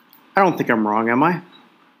 I don't think I'm wrong, am I?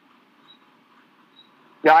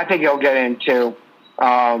 Yeah, I think he'll get in too.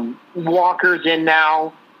 Walker's in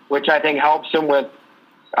now, which I think helps him with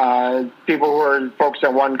people who are focused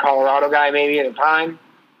on one Colorado guy maybe at a time.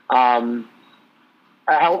 Helton,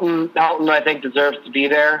 I think, deserves to be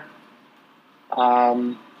there.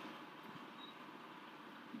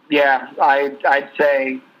 Yeah, I'd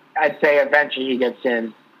say eventually he gets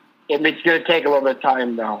in. It's going to take a little bit of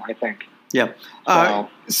time, though, I think. Yeah.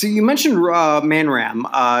 So you mentioned Manram,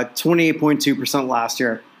 28.2% last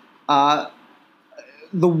year.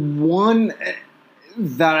 The one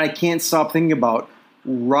that I can't stop thinking about,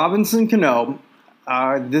 Robinson Cano,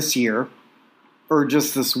 this year, or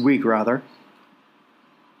just this week, rather.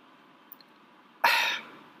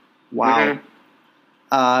 Wow.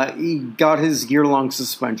 Mm-hmm. He got his year-long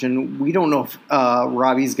suspension. We don't know if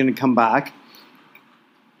Robbie's going to come back.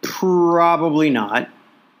 Probably not.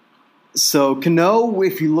 So Cano,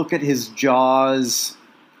 if you look at his jaws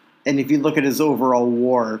and if you look at his overall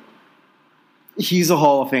WAR, he's a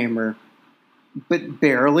Hall of Famer, but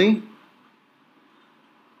barely,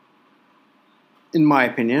 in my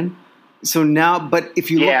opinion. So now, but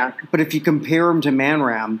if you compare him to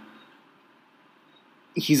Manram,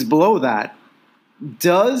 he's below that.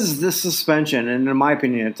 Does this suspension, and in my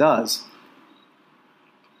opinion it does,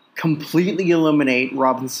 completely eliminate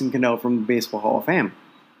Robinson Cano from the Baseball Hall of Fame?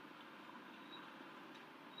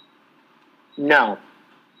 No.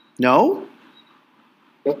 No?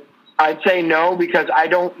 I'd say no because I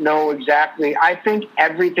don't know exactly. I think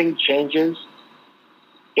everything changes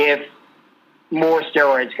if more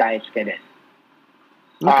steroids guys get in.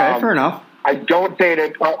 Okay, fair enough. I don't say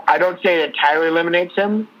it entirely eliminates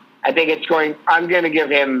him. I think I'm going to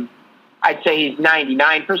give him I'd say he's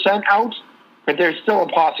 99% out, but there's still a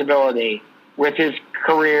possibility with his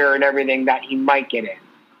career and everything that he might get in.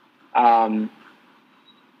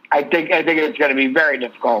 I think it's going to be very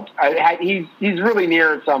difficult. He's really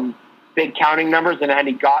near some big counting numbers, and had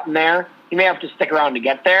he gotten there, he may have to stick around to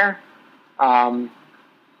get there. But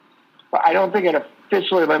I don't think it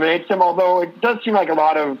officially eliminates him, although it does seem like a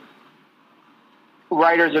lot of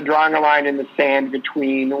writers are drawing a line in the sand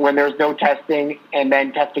between when there's no testing and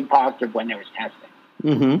then testing positive when there was testing.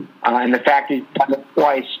 Mm-hmm. And the fact he's done it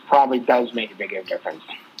twice probably does make a bigger difference.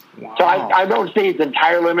 Wow. So I don't say he's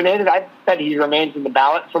entirely eliminated. I bet he remains in the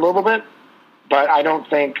ballot for a little bit, but I don't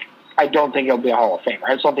think he'll be a Hall of Famer.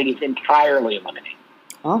 I just don't think he's entirely eliminated.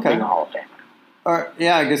 Okay. Being a Hall of Famer.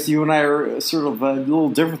 Yeah, I guess you and I are sort of a little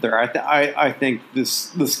different there. I think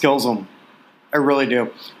this kills him. I really do.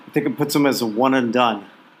 I think it puts him as a one and done.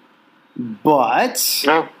 But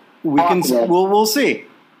we'll see.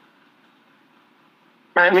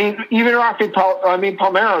 I mean, even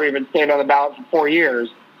Palmeiro even stayed on the ballot for 4 years,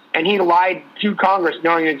 and he lied to Congress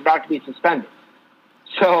knowing he was about to be suspended.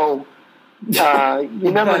 So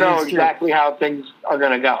you never know exactly how things are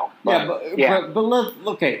going to go. But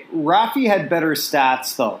okay, Rafi had better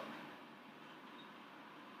stats, though.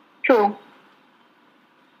 True.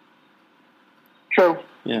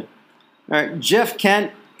 Yeah. All right, Jeff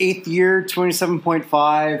Kent, 8th year,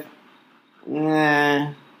 27.5.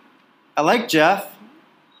 I like Jeff.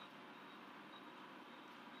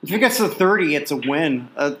 If he gets to 30, it's a win.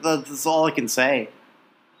 That's all I can say.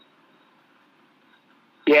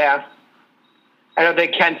 Yeah. I don't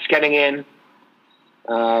think Kent's getting in.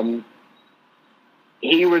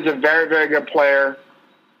 He was a very, very good player.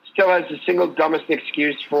 Still has the single dumbest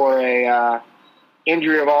excuse for a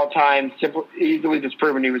injury of all time. Easily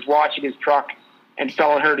disproven. He was watching his truck and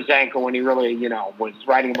fell and hurt his ankle when he really, was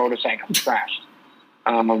riding a motorcycle and crashed.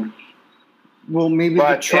 Well, maybe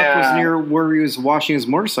the truck was near where he was washing his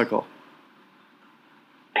motorcycle.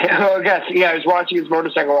 I guess, he was watching his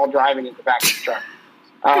motorcycle while driving in the back of the truck.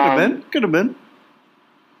 Could have been.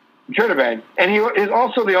 Should have been. And he is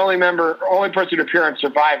also the only person to appear on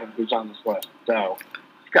Survivor who's on this list. So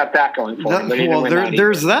he's got that going for him.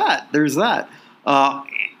 There's that.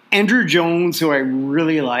 Andrew Jones, who I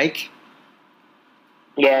really like.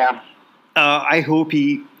 Yeah. I hope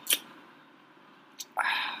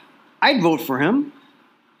I'd vote for him.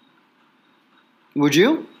 Would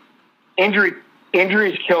you? Injuries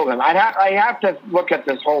killed him. I have to look at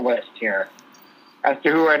this whole list here as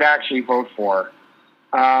to who I'd actually vote for.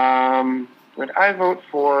 Would I vote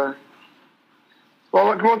for?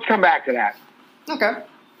 Well, let's come back to that. Okay.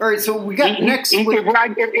 All right. So we got next week.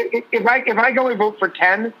 If I go and vote for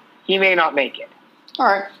 10, he may not make it. All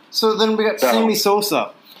right. So then we got Sammy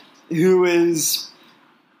Sosa, who is.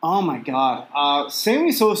 Oh my God.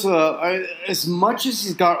 Sammy Sosa, as much as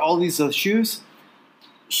he's got all these issues,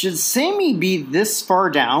 should Sammy be this far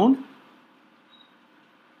down?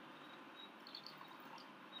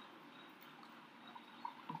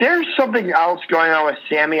 There's something else going on with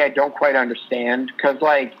Sammy I don't quite understand. Because,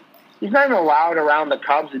 he's not even allowed around the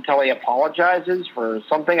Cubs until he apologizes for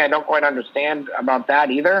something. I don't quite understand about that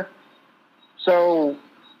either. So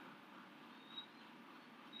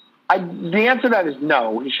the answer to that is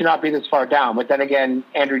no. He should not be this far down. But then again,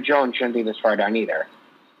 Andrew Jones shouldn't be this far down either.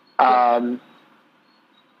 I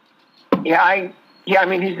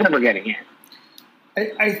mean, he's never getting in.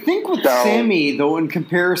 I think with Sammy, though, in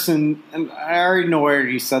comparison, and I already know I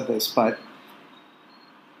already said this, but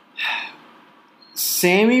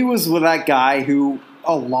Sammy was with that guy who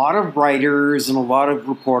a lot of writers and a lot of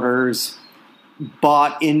reporters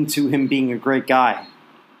bought into him being a great guy.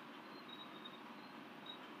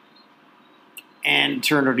 And it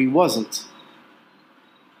turned out he wasn't.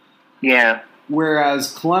 Yeah. Whereas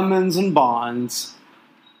Clemens and Bonds,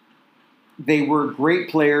 they were great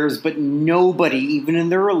players, but nobody, even in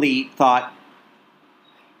their elite, thought,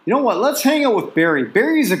 you know what, let's hang out with Barry.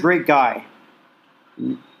 Barry's a great guy.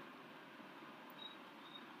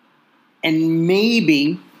 And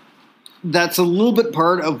maybe that's a little bit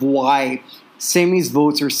part of why Sammy's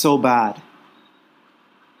votes are so bad.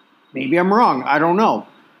 Maybe I'm wrong. I don't know.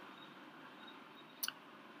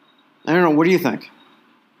 What do you think?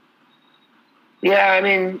 Yeah, I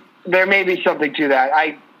mean, there may be something to that.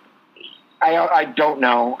 I don't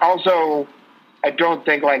know. Also, I don't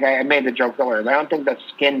think, I made the joke earlier, I don't think the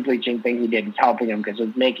skin bleaching thing he did is helping him because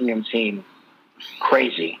it's making him seem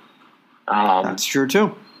crazy. That's true,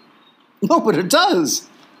 too. No, but it does.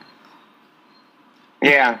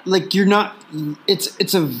 Yeah. You're not...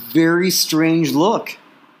 It's a very strange look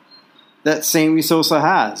that Sammy Sosa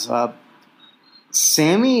has.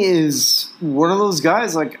 Sammy is one of those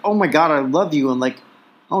guys like, oh my God, I love you. And like,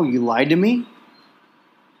 oh, you lied to me?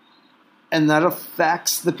 And that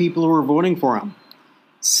affects the people who are voting for him.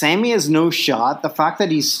 Sammy has no shot. The fact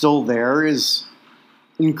that he's still there is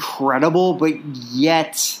incredible, but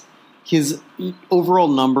yet his overall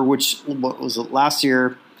number, which, what was it, last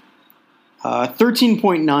year,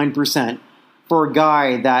 13.9% for a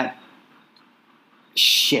guy that,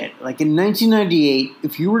 like in 1998,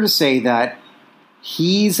 if you were to say that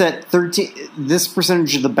he's at 13, this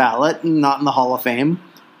percentage of the ballot, not in the Hall of Fame,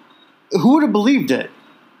 who would have believed it?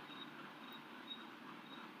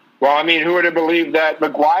 Well, I mean, who would have believed that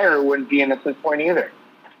McGuire wouldn't be in at this point either?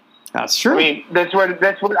 That's true. I mean, that's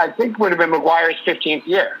what I think would have been McGuire's 15th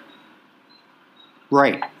year.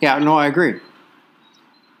 Right. Yeah, no, I agree.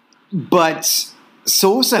 But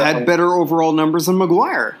Sosa had better overall numbers than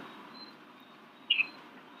McGuire.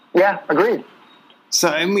 Yeah, agreed. So,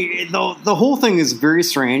 I mean, the whole thing is very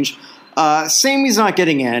strange. Sammy's not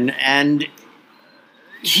getting in, and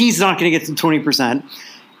he's not going to get to 20%.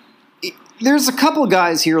 There's a couple of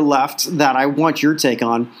guys here left that I want your take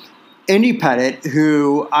on. Andy Pettitte,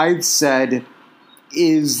 who I've said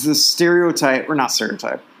is the stereotype, or not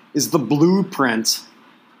stereotype, is the blueprint.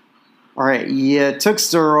 All right, you took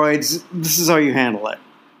steroids. This is how you handle it.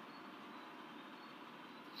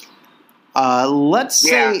 Let's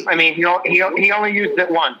say... Yeah, I mean, he only used it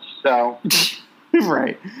once, so...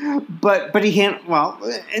 Right. But he can't... Well,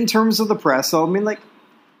 in terms of the press, so, I mean, like,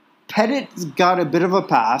 Pettitte's got a bit of a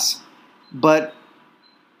pass, but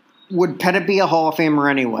would Pettitte be a Hall of Famer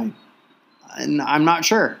anyway? And I'm not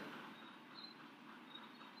sure.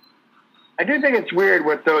 I do think it's weird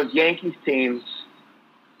with those Yankees teams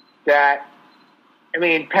that, I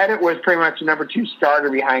mean, Pettitte was pretty much the number 2 starter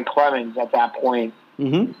behind Clemens at that point.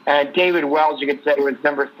 Mm-hmm. And David Wells, you could say, was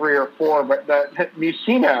number 3 or 4, but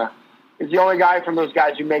Mussina is the only guy from those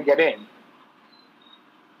guys who may get in.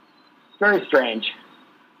 Very strange.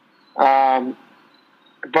 But,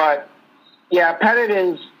 yeah,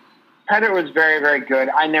 Pettitte was very, very good.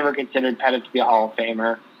 I never considered Pettitte to be a Hall of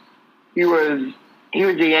Famer. He was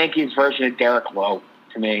the Yankees version of Derek Lowe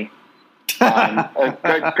to me. A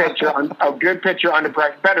good pitcher under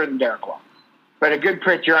pressure, better than Derek Lowe, but a good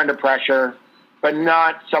pitcher under pressure, but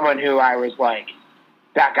not someone who I was like,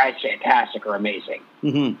 that guy's fantastic or amazing.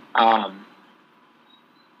 Mm-hmm. I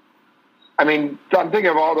mean, I'm thinking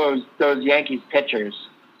of all those Yankees pitchers.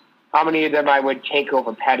 How many of them I would take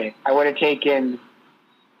over Pettitte? I would have taken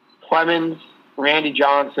Clemens, Randy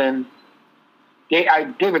Johnson.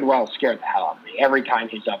 David Wells scared the hell out of me every time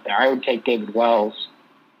he's up there. I would take David Wells.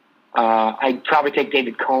 I'd probably take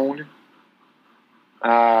David Cohn.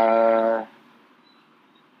 Now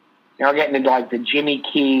getting into like the Jimmy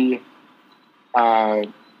Key,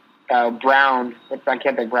 Brown. I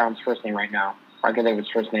can't think Brown's first name right now. I can think of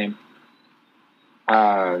his first name.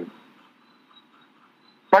 I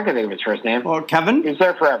can think of his first name. Well, Kevin? He's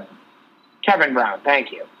there forever. Kevin Brown,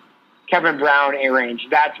 thank you. Kevin Brown, A-range.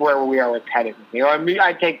 That's where we are with Pettitte. You know, I mean,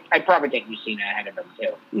 I'd probably take Mussina ahead of him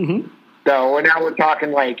too. Mm-hmm. So now we're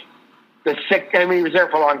talking like the 6th. I mean, he was there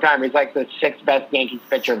for a long time. He's like the 6th best Yankees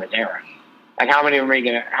pitcher of his era. Like, how many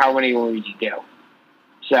would you do?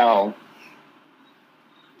 So,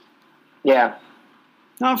 yeah.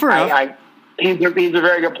 Not fair enough. He's a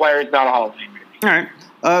very good player. He's not a Hall of Famer. All right.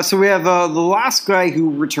 So we have the last guy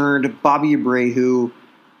who returned, Bobby Abreu.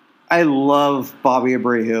 I love Bobby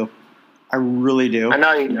Abreu. I really do. I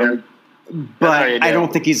know you do. But I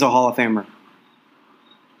don't think he's a Hall of Famer.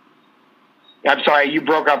 I'm sorry, you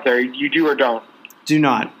broke up there. You do or don't? Do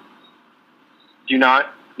not. Do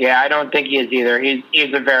not? Yeah, I don't think he is either.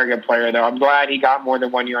 He's a very good player, though. I'm glad he got more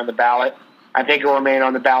than 1 year on the ballot. I think he'll remain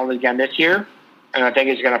on the ballot again this year, and I think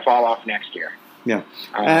he's going to fall off next year. Yeah,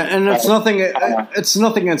 and it's nothing. It's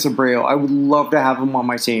nothing against Abreu. I would love to have him on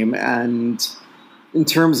my team, and in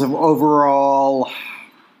terms of overall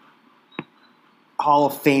Hall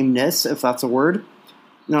of Fameness, if that's a word,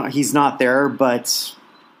 no, he's not there. But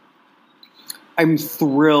I'm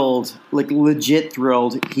thrilled, like legit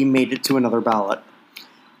thrilled, he made it to another ballot.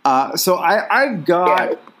 So I've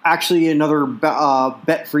got actually another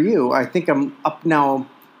bet for you. I think I'm up now.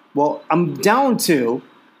 Well, I'm down 2.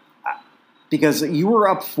 Because you were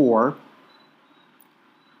up 4.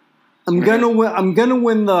 I'm gonna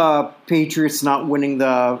win the Patriots not winning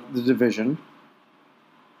the division.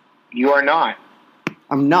 You are not.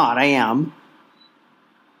 I'm not. I am.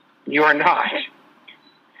 You are not.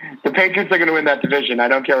 The Patriots are going to win that division. I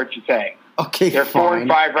don't care what you say. Okay, they're fine.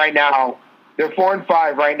 4-5 right now. They're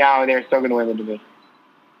 4-5 right now, and they're still going to win the division.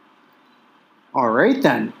 All right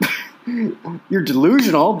then. You're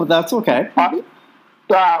delusional, but that's okay.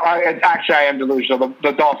 Actually, I am delusional.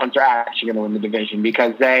 The Dolphins are actually going to win the division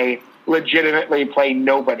because they legitimately play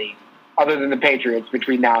nobody other than the Patriots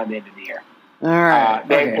between now and the end of the year. All right.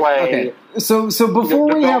 They play. Okay. So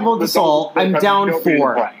before we have all this all, I'm down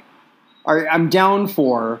 4. All right, I'm down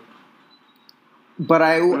 4.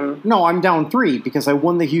 But no, I'm down 3 because I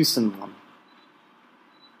won the Houston one.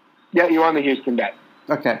 Yeah, you won the Houston bet.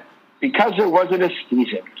 Okay. Because it wasn't a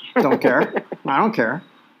season. Don't care. I don't care.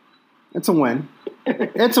 It's a win.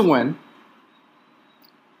 It's a win.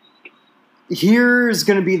 Here's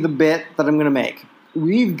going to be the bit that I'm going to make.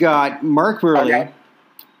 We've got Mark Burley,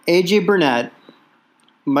 AJ Burnett,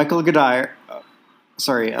 Michael Gadire.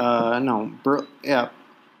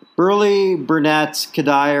 Burley, Burnett,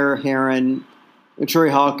 Kadire, Heron,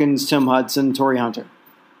 Troy Hawkins, Tim Hudson, Torrey Hunter.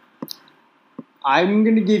 I'm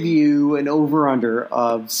going to give you an over-under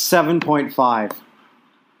of 7.5.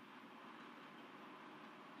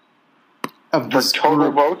 Of for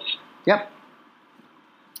total votes? Yep.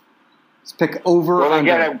 Let's pick over or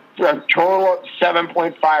under. Get a total of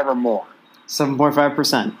 7.5 or more.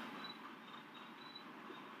 7.5%.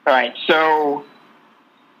 All right, so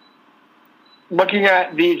looking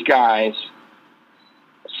at these guys,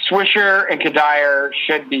 Swisher and Kadire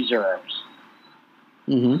should be zeros.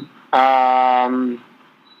 Mm-hmm.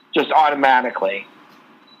 Just automatically.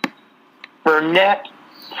 Burnett,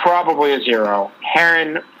 probably a 0.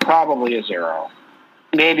 Heron, probably a 0.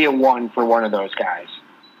 Maybe a 1 for one of those guys.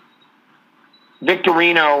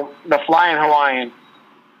 Victorino, the Flying Hawaiian,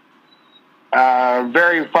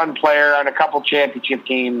 very fun player on a couple championship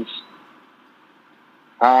teams.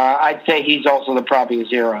 I'd say he's also probably a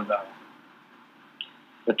 0, though.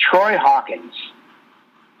 But Troy Hawkins,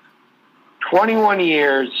 21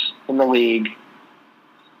 years in the league.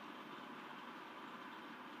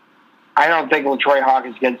 I don't think Troy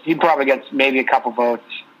Hawkins he probably gets maybe a couple votes.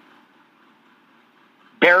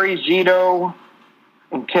 Barry Zito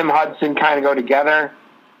and Tim Hudson kind of go together.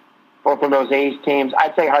 Both of those A's teams.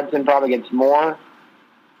 I'd say Hudson probably gets more.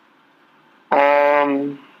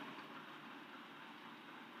 I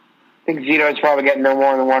think Zito's probably getting no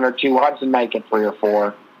more than 1 or 2. Hudson might get 3 or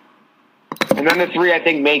 4. And then the 3 I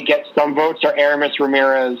think may get some votes are Aramis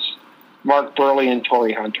Ramirez, Mark Burley, and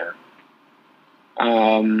Torrey Hunter.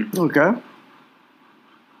 Okay.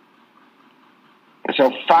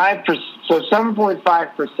 So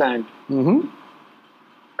 7.5%. Mm-hmm.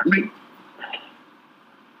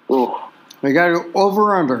 Ooh. We got to go over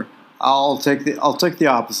or under. I'll take the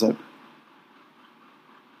opposite.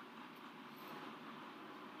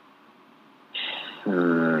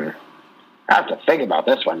 I have to think about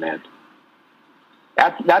this one, man.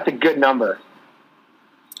 That's a good number.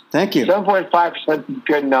 Thank you. 7.5% is a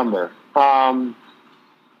good number.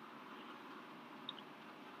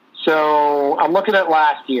 So I'm looking at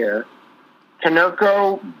last year.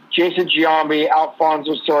 Canerco, Jason Giambi,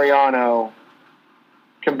 Alfonso Soriano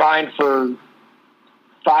combined for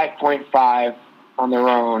 5.5 on their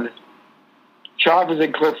own. Chavez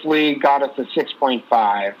and Cliff Lee got us to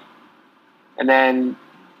 6.5. And then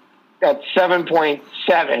at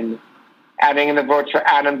 7.7, adding in the votes for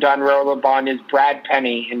Adam Dunn, Rolo Bonyas, Brad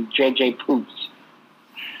Penny, and J.J. Poots.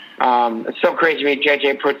 It's so crazy to me.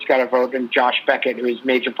 J.J. Poots got a vote, and Josh Beckett, who is a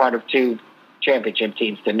major part of 2 championship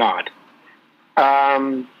teams, did not.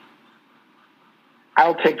 I'll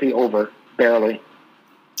take the over, barely.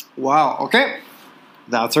 Wow. Okay.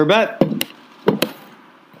 That's our bet.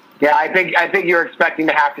 Yeah, I think you're expecting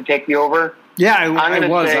to have to take the over. Yeah, I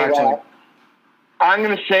was actually. I'm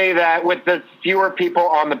going to say that with the fewer people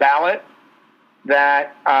on the ballot,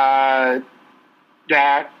 that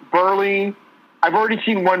Burley. I've already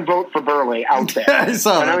seen 1 vote for Burley out there. I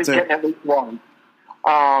saw that he's too. getting at least 1.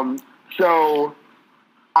 So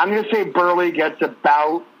I'm going to say Burley gets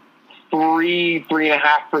about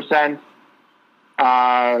 3.5%.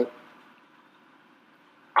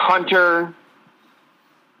 Hunter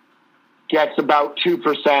gets about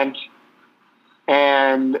 2%,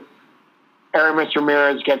 and Aramis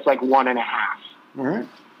Ramirez gets like 1.5%. All right.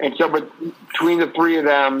 And so between the 3 of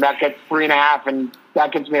them, that gets 3.5, and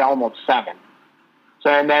that gets me almost 7. So,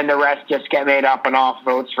 and then the rest just get made up and off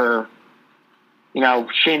votes for,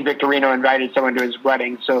 Shane Victorino invited someone to his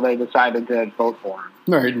wedding, so they decided to vote for him.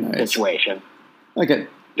 Very nice. Situation. Okay.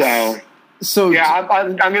 So yeah,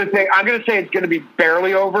 I'm going to say it's going to be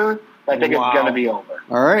barely over. I think it's going to be over.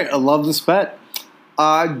 All right, I love this bet.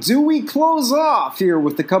 Do we close off here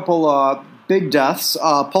with a couple big deaths?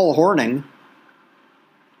 Paul Hornung.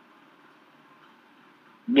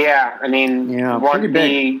 Yeah, I mean, pretty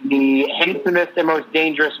big. The handsomest and most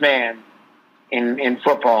dangerous man in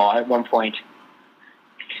football at one point.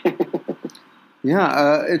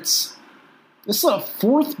 Yeah, it's This is the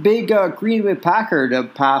fourth big Green Bay Packer to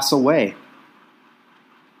pass away.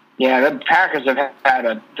 Yeah, the Packers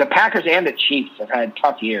the Packers and the Chiefs have had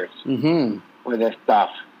tough years with this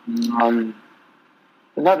stuff. And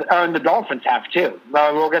the Dolphins have too.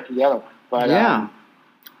 Well, we'll get to the other one, but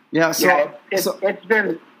it's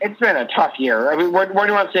been a tough year. I mean, what do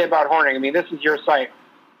you want to say about Hornung? I mean, this is your site.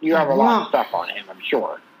 You have a lot of stuff on him, I'm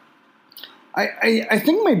sure. I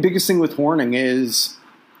think my biggest thing with Hornung is,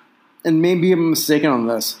 and maybe I'm mistaken on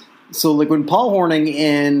this. So, like, when Paul Hornung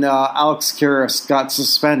and Alex Karras got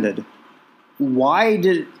suspended, why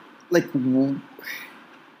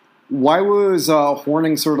was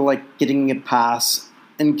Hornung sort of, like, getting a pass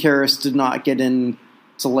and Karras did not get in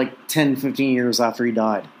till, like, 10, 15 years after he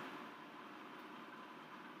died?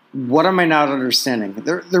 What am I not understanding?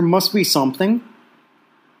 There must be something.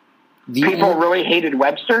 People really hated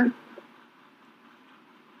Webster?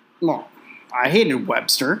 Well, I hated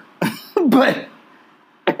Webster, but...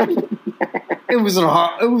 It was an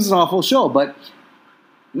awful show, but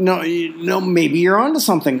no, maybe you're onto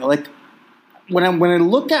something. Like when I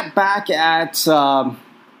look back at oh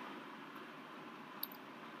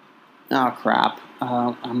crap,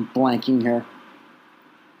 I'm blanking here.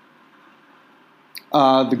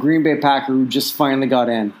 The Green Bay Packer who just finally got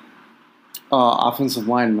in, offensive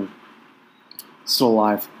lineman, still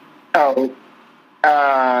alive. Oh,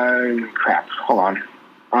 crap! Hold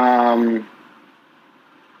on.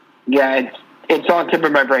 Yeah, it's on the tip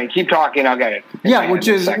of my brain. Keep talking, I'll get it. Yeah, which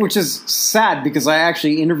is sad because I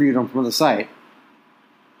actually interviewed him for the site.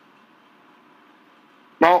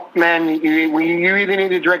 Well, man, you either need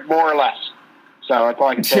to drink more or less. So that's all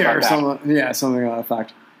I can say about that. Something like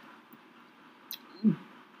that.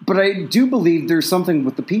 But I do believe there's something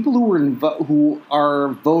with the people who are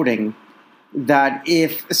voting that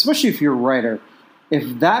especially if you're a writer,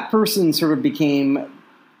 if that person sort of became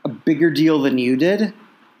a bigger deal than you did,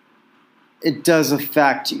 it does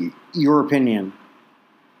affect your opinion.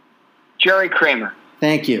 Jerry Kramer.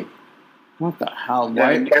 Thank you. What the hell?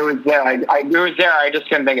 Right? It was there. I just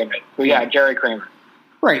couldn't think of it. So yeah, Jerry Kramer.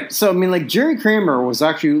 Right. So I mean, like Jerry Kramer was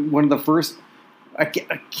actually one of the first. I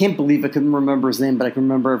can't believe I couldn't remember his name, but I can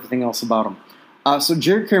remember everything else about him. So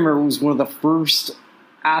Jerry Kramer was one of the first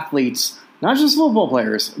athletes, not just football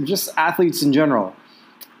players, just athletes in general,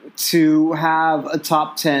 to have a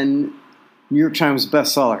top 10 New York Times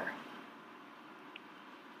bestseller.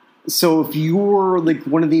 So if you were like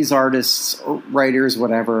one of these artists or writers,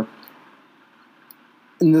 whatever,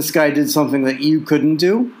 and this guy did something that you couldn't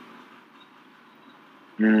do,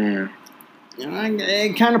 it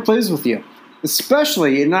kind of plays with you.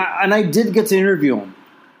 Especially, and I did get to interview him.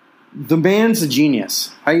 The man's a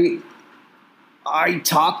genius. I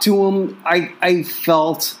talked to him. I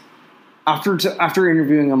felt after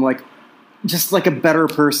interviewing him like just like a better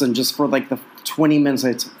person just for like the 20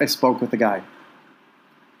 minutes I spoke with the guy.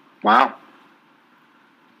 Wow.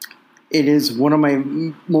 It is one of my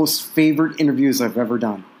most favorite interviews I've ever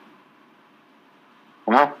done.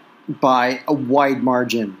 Wow. By a wide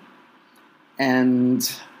margin. And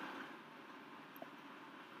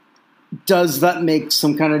does that make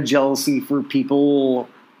some kind of jealousy for people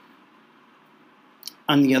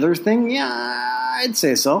on the other thing? Yeah, I'd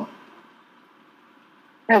say so.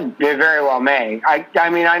 It very well may. I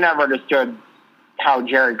mean, I never understood how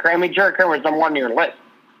Jerry Kramer was on one of your list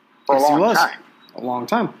for a long time. A long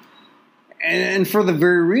time. And for the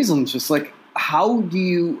very reason, just like, how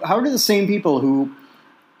do the same people who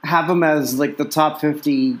have him as like the top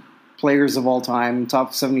 50 players of all time,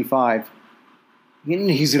 top 75,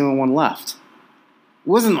 he's the only one left? It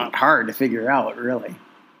wasn't that hard to figure out, really.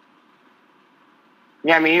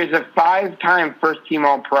 Yeah, I mean, he was a 5-time first-team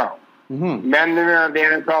All-Pro. Member of the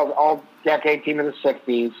NFL's All-Decade Team of the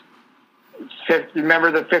 60s.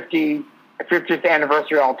 Remember the 50th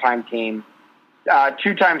anniversary All-Time Team.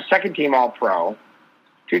 2-time second-team All-Pro.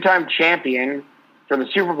 2-time champion for the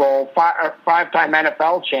Super Bowl. 5-time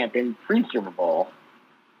NFL champion pre-Super Bowl.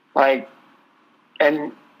 Like,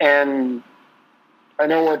 and I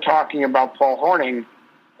know we're talking about Paul Hornung.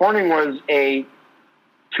 Hornung was a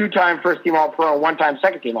 2-time first-team All-Pro, 1-time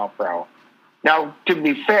second-team All-Pro. Now, to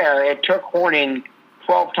be fair, it took Hornung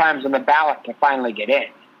 12 times on the ballot to finally get in.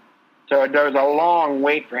 So there was a long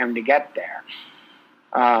wait for him to get there.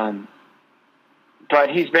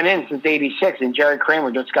 But he's been in since '86, and Jerry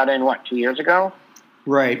Kramer just got in, 2 years ago?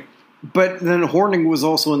 Right. But then Hornung was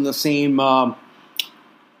also in the same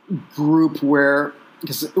group where,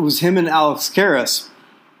 because it was him and Alex Karras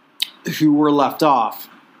who were left off.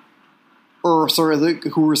 Who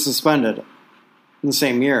were suspended in the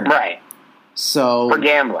same year. Right. So for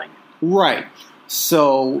gambling. Right.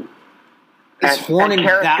 So is Hornung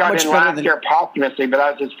Karras that got much in better last than year posthumously, but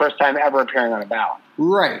that was his first time ever appearing on a ballot.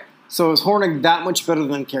 Right. So is Hornung that much better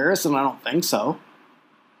than Karras? And I don't think so.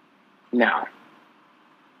 No.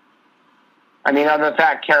 I mean, other than the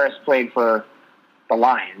fact Karras played for the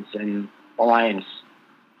Lions, and the Lions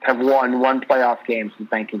have won one playoff game since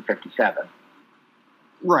 1957.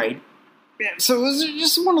 Right. Yeah, so it was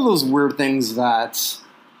just one of those weird things that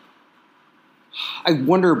I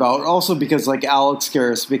wonder about. Also because, like, Alex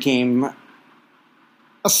Karras became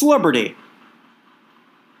a celebrity.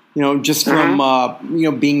 You know, just from,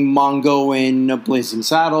 being Mongo in Blazing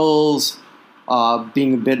Saddles,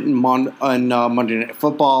 being a bit on Monday Night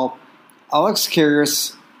Football. Alex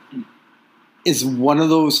Karras is one of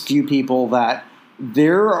those few people that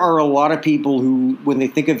there are a lot of people who, when they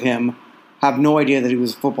think of him, have no idea that he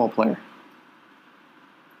was a football player.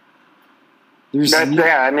 That's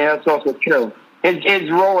also true. His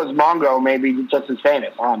role as Mongo may be just as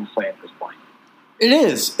famous, honestly, at this point. It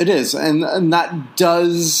is, and that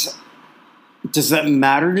does that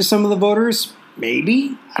matter to some of the voters?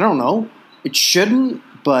 Maybe, I don't know. It shouldn't,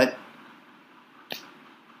 but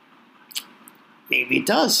maybe it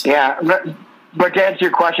does. Yeah, but to answer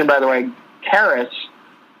your question, by the way, Karras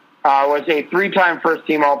was a 3-time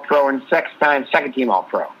first-team All-Pro and 6-time second-team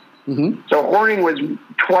All-Pro. Mm-hmm. So Hornung was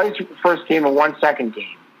twice first-team and 1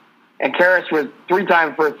 second-team, and Karras was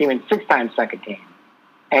 3-time first-team and 6-time second-team,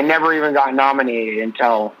 and never even got nominated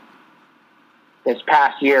until this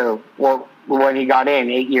past year, when he got in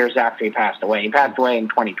 8 years after he passed away. He passed away in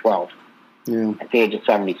 2012 at the age of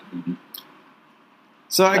 77.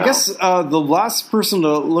 So I guess the last person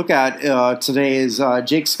to look at today is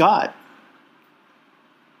Jake Scott.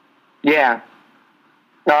 Yeah.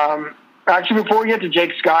 Actually, before we get to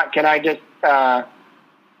Jake Scott, can I just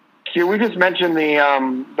can we just mention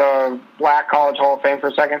the Black College Hall of Fame for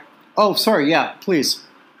a second? Oh, sorry. Yeah, please.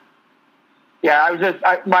 Yeah,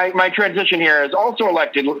 my transition here is also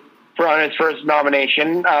elected on his first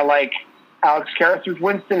nomination, like Alex Karras, was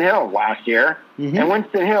Winston Hill last year, and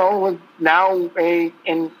Winston Hill was now a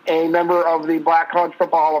member of the Black College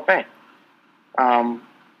Football Hall of Fame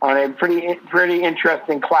on a pretty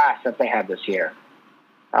interesting class that they had this year.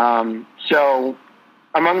 So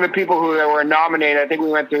among the people who were nominated, I think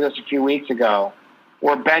we went through this a few weeks ago,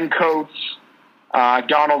 were Ben Coates,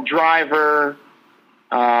 Donald Driver,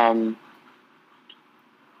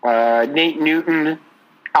 Nate Newton,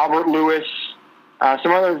 Albert Lewis,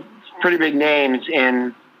 some other pretty big names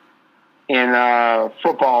in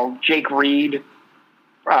football. Jake Reed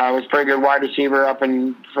was a pretty good wide receiver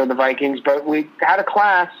for the Vikings. But we had a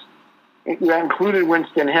class that included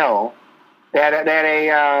Winston Hill. They had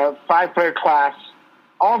a 5-player class.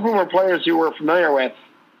 All of them were players who we're familiar with.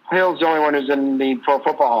 Hill's the only one who's in the Pro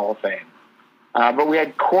Football Hall of Fame. But we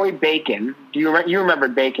had Coy Bacon. You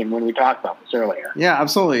remembered Bacon when we talked about this earlier? Yeah,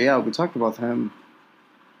 absolutely. Yeah, we talked about him.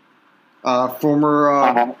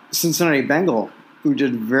 Former Cincinnati Bengal, who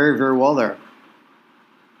did very, very well there.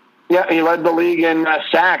 Yeah, he led the league in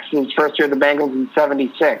sacks in his first year of the Bengals in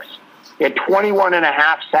 76. He had 21 and a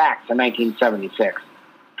half sacks in 1976.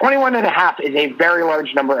 21 and a half is a very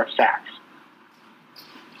large number of sacks.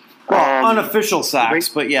 Well, unofficial sacks,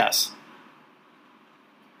 but yes.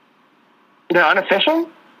 They're unofficial?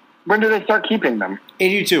 When do they start keeping them?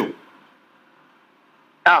 82.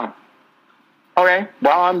 Oh. Okay.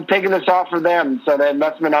 Well, I'm taking this off for them, so that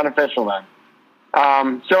must have been unofficial then.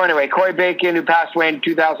 So anyway, Coy Bacon, who passed away in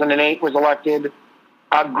 2008, was elected.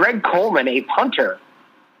 Greg Coleman, a punter,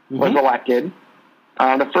 was elected.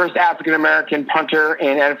 The first African-American punter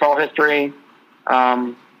in NFL history.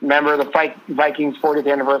 Member of the Vikings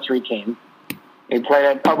 40th anniversary team. He played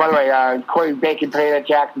at, by the way, Coy Bacon played at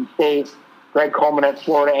Jackson State. Greg Coleman at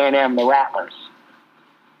Florida A&M, the Rattlers.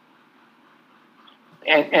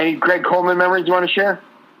 Any Greg Coleman memories you want to share?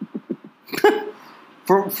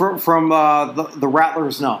 From the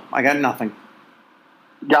Rattlers, no. I got nothing.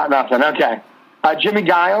 Got nothing, okay. Jimmy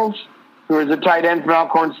Giles, who was a tight end from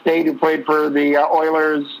Alcorn State, who played for the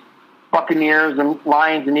Oilers, Buccaneers, and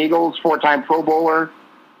Lions and Eagles, 4-time Pro Bowler.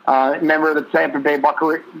 Member of the Tampa Bay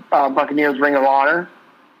Buccaneers Ring of Honor,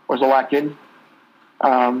 was elected.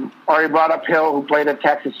 Already brought up Hill, who played at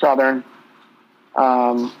Texas Southern,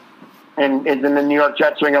 and is in the New York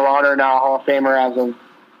Jets Ring of Honor, now Hall of Famer as of,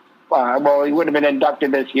 he would have been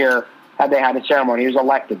inducted this year had they had a ceremony. He was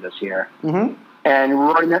elected this year. Mm-hmm. And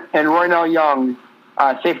Roynell Young,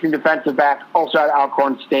 safety and defensive back, also at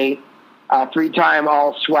Alcorn State, 3-time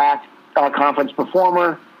All-SWAC conference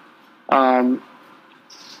performer,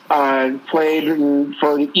 played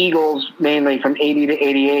for the Eagles mainly from 80 to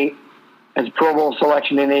 88. As Pro Bowl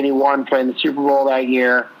selection in 81, playing the Super Bowl that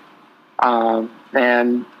year.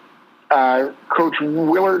 And Coach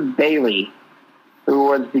Willard Bailey, who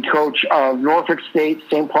was the coach of Norfolk State,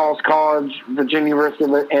 St. Paul's College, Virginia University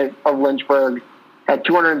of Lynchburg, had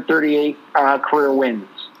 238 career wins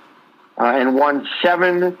and won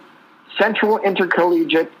 7 Central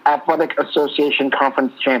Intercollegiate Athletic Association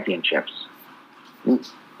Conference championships.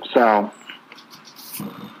 So,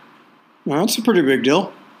 well, that's a pretty big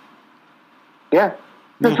deal. Yeah.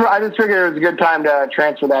 I just figured it was a good time to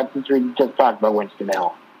transfer that since we just talked about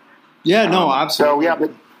Winston-Hill. Yeah, no, absolutely.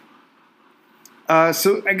 So, yeah.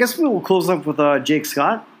 So I guess we'll close up with Jake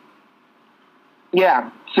Scott. Yeah.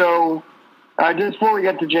 So just before we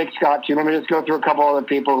get to Jake Scott, too, let me just go through a couple other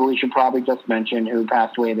people who we should probably just mention who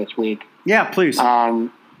passed away this week. Yeah, please. A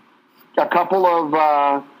couple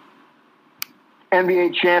of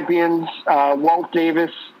NBA champions, Walt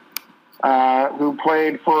Davis, who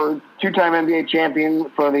played for two-time NBA champion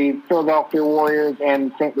for the Philadelphia Warriors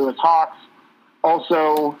and St. Louis Hawks.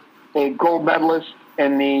 Also a gold medalist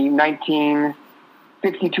in the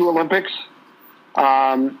 1962 Olympics.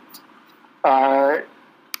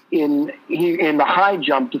 In the high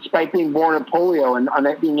jump, despite being born with polio and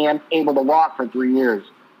being able to walk for 3 years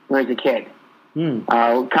when he was a kid.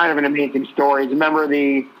 Kind of an amazing story. He's a member of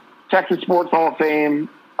the Texas Sports Hall of Fame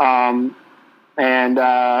and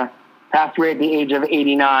passed away at the age of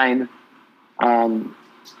 89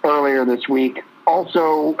 earlier this week.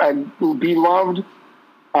 Also, a beloved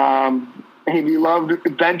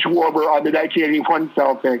bench warmer on the 1981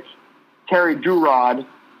 Celtics, Terry Durod,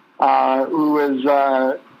 who was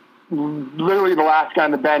literally the last guy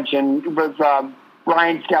on the bench and was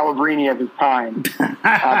Brian Scalabrine of his time.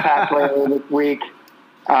 Passed away earlier this week.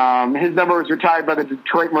 His number was retired by the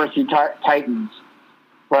Detroit Mercy Titans,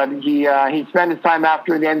 but he spent his time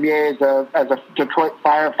after the NBA as a Detroit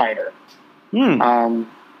firefighter.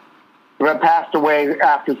 But passed away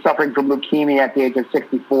after suffering from leukemia at the age of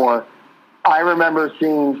 64. I remember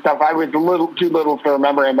seeing stuff. I was a little too little to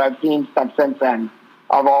remember him, but I've seen stuff since then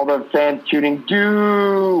of all the fans shooting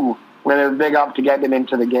 "do" when they're big up to get him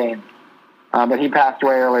into the game. But he passed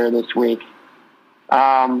away earlier this week.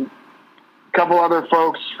 A couple other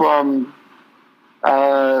folks from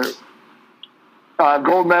gold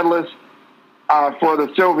medalist for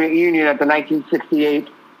the Soviet Union at the 1968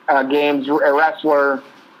 games, a wrestler,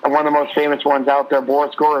 one of the most famous ones out there,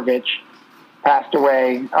 Boris Gorovich, passed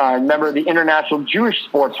away. Member of the International Jewish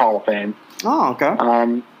Sports Hall of Fame. Oh, okay.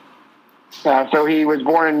 So he was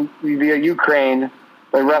born via Ukraine,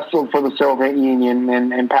 but wrestled for the Soviet Union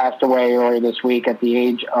and passed away earlier this week at the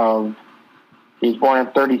age of, he's born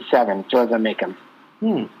at 37, so does that make him?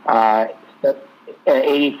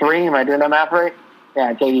 83, am I doing that math right?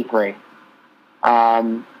 Yeah, it's 83.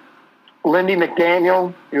 Lindy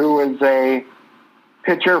McDaniel, who was a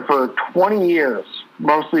pitcher for 20 years,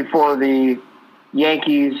 mostly for the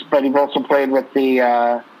Yankees, but he also played with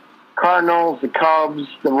the Cardinals, the Cubs,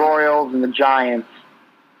 the Royals, and the Giants.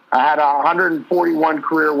 Had 141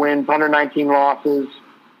 career wins, 119 losses,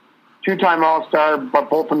 two-time All-Star, but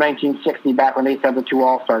both in 1960, back when they used to have the 2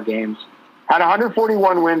 All-Star games. Had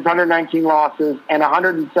 141 wins, 119 losses, and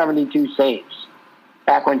 172 saves,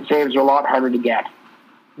 back when saves were a lot harder to get.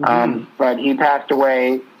 But he passed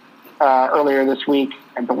away earlier this week,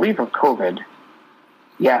 I believe of COVID.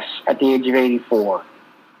 Yes, at the age of 84.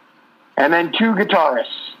 And then 2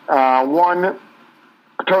 guitarists. One,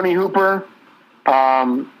 Tony Hooper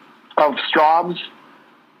of Straub's.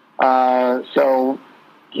 So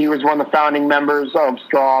he was one of the founding members of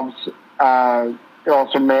Straub's.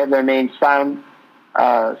 Also their main songwriter.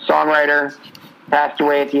 Passed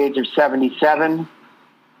away at the age of 77.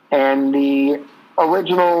 And the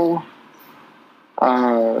original,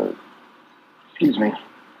 the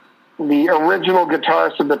original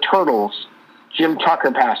guitarist of the Turtles, Jim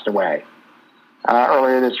Tucker, passed away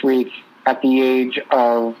earlier this week at the age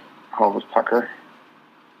of, how old was Tucker?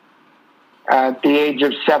 At the age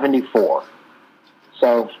of 74.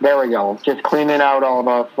 So there we go. Just cleaning out all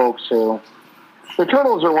the folks who, the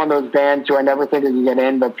Turtles are one of those bands who I never think they could get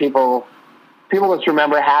in, but people just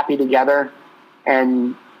remember Happy Together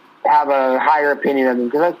and have a higher opinion of them,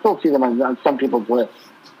 because I still see them on some people's lists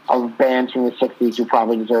of bands from the 60s who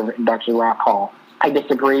probably deserve induction Rock Hall. I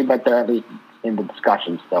disagree, but they're at least in the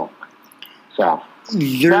discussion still. So,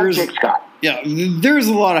 that's Jake Scott. Yeah, there's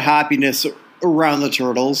a lot of happiness around the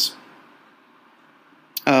Turtles.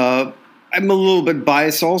 I'm a little bit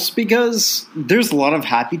biased also because there's a lot of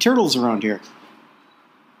happy turtles around here.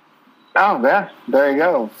 Oh, yeah, there you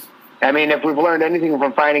go. I mean, if we've learned anything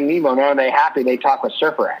from Finding Nemo, not only are they happy, they talk with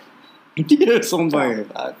surfer acts. Yeah, something like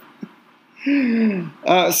that.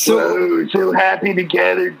 So happy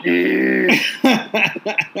together, dude.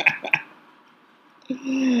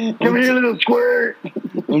 Come here, little squirt.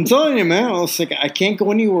 I'm telling you, man. I was like, I can't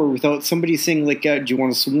go anywhere without somebody saying, like, do you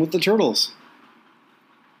want to swim with the turtles?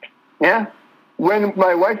 Yeah. When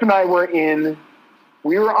my wife and I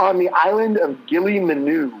we were on the island of Gili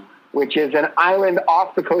Manu, which is an island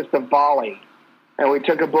off the coast of Bali. And we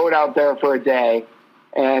took a boat out there for a day.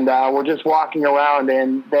 And we're just walking around,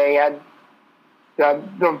 and they had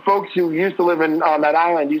the folks who used to live on that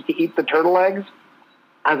island used to eat the turtle eggs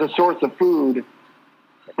as a source of food.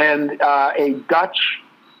 And a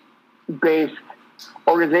Dutch-based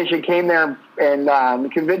organization came there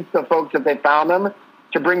and convinced the folks that they found them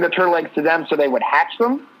to bring the turtle eggs to them so they would hatch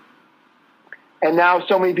them. And now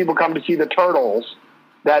so many people come to see the turtles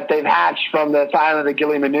that they've hatched from this island of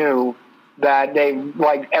Gili Manu that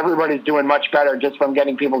everybody's doing much better just from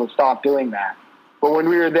getting people to stop doing that. But when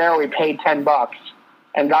we were there, we paid $10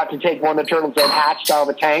 and got to take one of the turtles that hatched out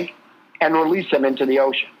of a tank and release them into the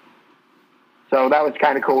ocean. So that was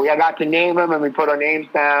kind of cool. We got to name them, and we put our names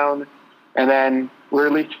down, and then we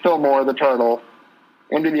released Fillmore, the turtle,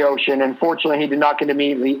 into the ocean. And fortunately, he did not get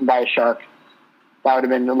immediately eaten by a shark. That would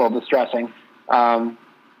have been a little distressing. So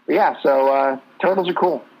turtles are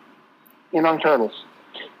cool. On turtles.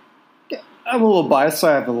 I'm a little biased.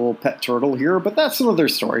 I have a little pet turtle here, but that's another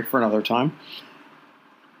story for another time.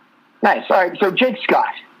 Nice. All right, so Jake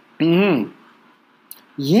Scott. Mm-hmm.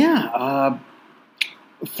 Yeah,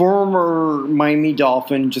 former Miami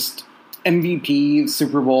Dolphin, just MVP,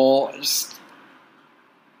 Super Bowl. Just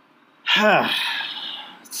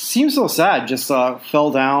seems so sad. Just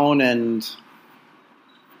fell down and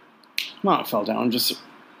not fell down. Just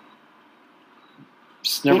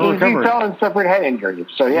never recovered. He fell and suffered head injuries.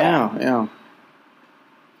 So yeah.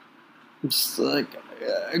 Just like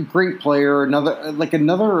a great player,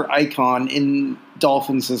 another icon in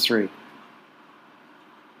Dolphins history.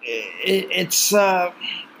 It's I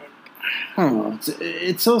don't know.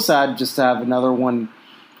 It's so sad just to have another one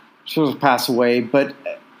sort of pass away. But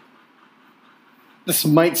this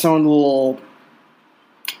might sound a little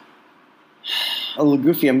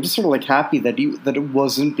goofy. I'm just sort of happy that it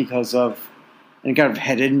wasn't because of any kind of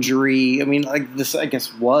head injury. I mean, this I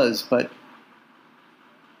guess was, but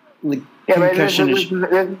concussion.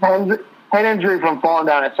 Head injury from falling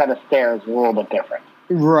down a set of stairs is a little bit different.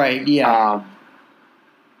 Right. Yeah.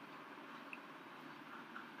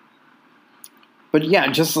 But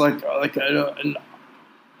yeah, just a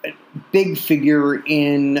big figure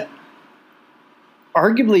in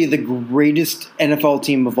arguably the greatest NFL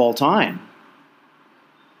team of all time.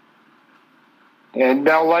 And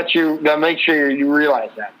they'll make sure you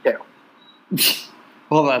realize that too.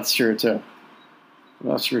 Well, that's true too.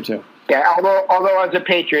 Yeah, although as a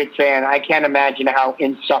Patriots fan, I can't imagine how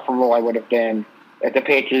insufferable I would have been if the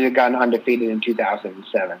Patriots had gone undefeated in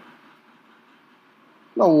 2007.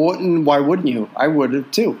 No, why wouldn't you? I would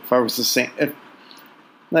have too if I was the Saints.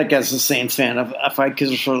 As a Saints fan, if I could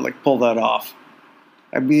sort of pull that off,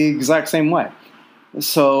 I'd be the exact same way.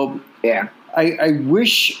 So yeah, I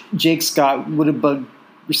wish Jake Scott would have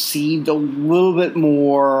received a little bit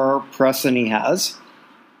more press than he has,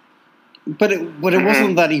 but it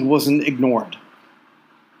wasn't that he wasn't ignored.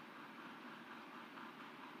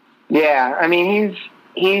 Yeah, I mean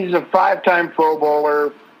he's a 5-time Pro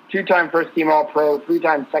Bowler. 2-time first-team All-Pro,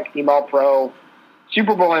 3-time second-team All-Pro,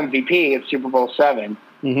 Super Bowl MVP at Super Bowl 7.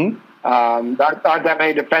 Mm-hmm. Not that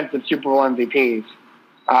many defensive Super Bowl MVPs.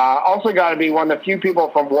 Also got to be one of the few people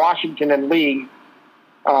from Washington and Lee,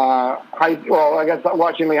 Washington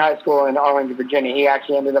Lee High School in Arlington, Virginia. He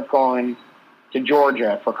actually ended up going to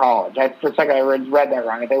Georgia for college. For a second I read that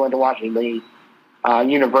wrong. They went to Washington Lee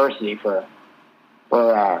University for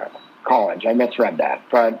college. I misread that.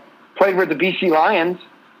 But played with the BC Lions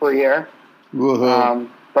for a year. But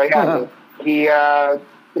yeah, he a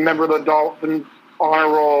member of the Dolphins honor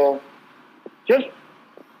roll. Just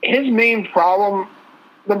the main problem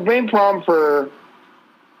for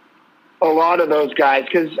a lot of those guys,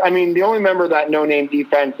 because I mean the only member of that no-name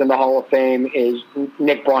defense in the Hall of Fame is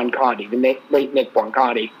Nick Bonconti, the late Nick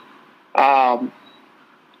Bonconti,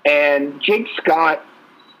 and Jake Scott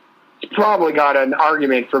probably got an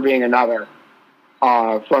argument for being another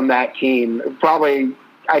from that team.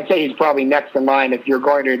 I'd say he's probably next in line if you're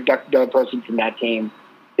going to induct another person from that team.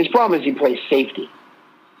 His problem is he plays safety.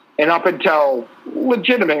 And up until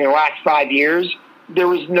legitimately the last 5 years, there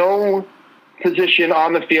was no position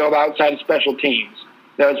on the field outside of special teams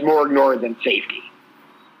that was more ignored than safety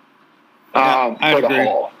for the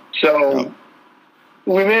whole. So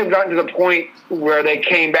we may have gotten to the point where they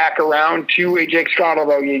came back around to a Jake Scott,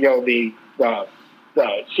 although, the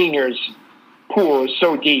seniors pool is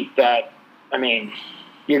so deep that, I mean,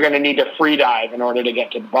 you're going to need to free dive in order to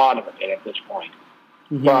get to the bottom of it at this point.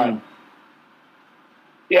 Mm-hmm. But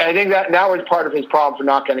yeah, I think that was part of his problem for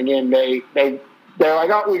not getting in. They're like,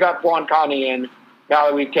 oh, we got Blancani in. Now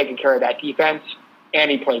that we've taken care of that defense, and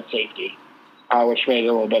he played safety, which made it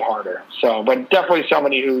a little bit harder. So, but definitely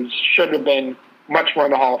somebody who should have been much more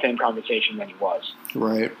in the Hall of Fame conversation than he was.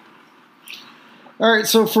 Right. All right,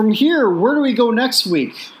 so from here, where do we go next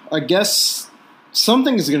week? I guess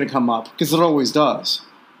something is going to come up, because it always does.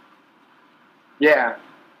 Yeah.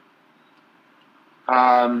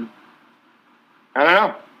 I don't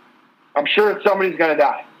know. I'm sure somebody's going to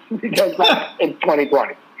die, because it's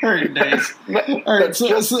 2020. Very nice. That's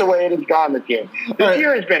just the way it has gone this year. This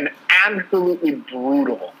year has been absolutely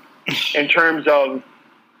brutal in terms of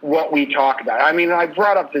what we talk about. I mean, I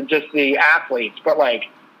brought up just the athletes, but I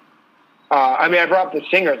brought up the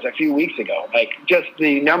singers a few weeks ago. Like, just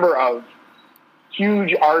the number of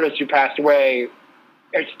huge artists who passed away,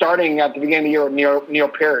 starting at the beginning of the year with Neil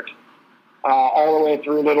Peart, all the way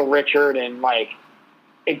through Little Richard, and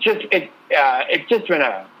it's just been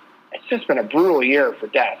a brutal year for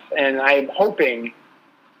death. And I'm hoping,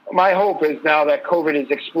 my hope is now that COVID is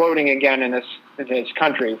exploding again in this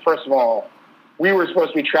country. First of all, we were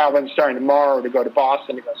supposed to be traveling starting tomorrow to go to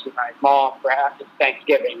Boston to go see my mom for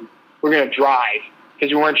Thanksgiving. We're going to drive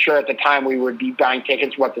because we weren't sure at the time we would be buying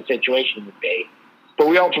tickets what the situation would be. But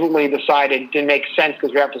we ultimately decided it didn't make sense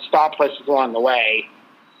because we have to stop places along the way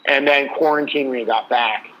and then quarantine when we got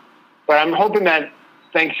back. But I'm hoping that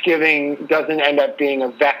Thanksgiving doesn't end up being a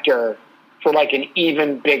vector for an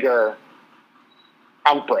even bigger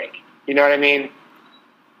outbreak. You know what I mean?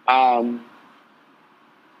 I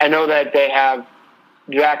know that they have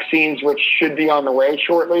vaccines which should be on the way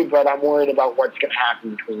shortly, but I'm worried about what's going to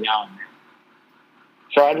happen between now and then.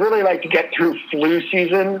 So I'd really like to get through flu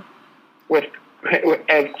season with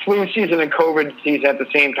flu season and COVID season at the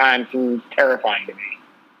same time. Seems terrifying to me.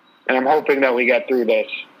 And I'm hoping that we get through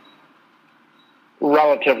this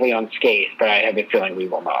relatively unscathed, but I have a feeling we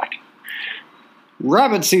will not.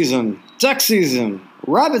 Rabbit season, duck season,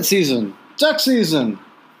 rabbit season, duck season.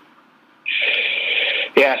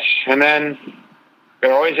 Yes, and then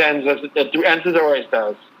it always ends as it always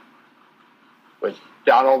does, with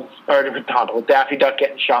Daffy Duck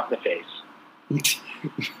getting shot in the face.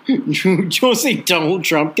 You want to say Donald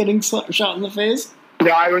Trump getting shot in the face?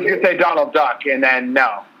 No, I was going to say Donald Duck, and then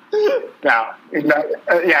no. I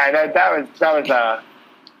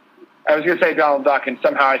was going to say Donald Duck, and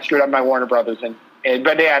somehow I screwed up my Warner Brothers.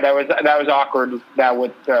 But yeah, that was awkward. That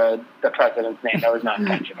with the president's name, that was not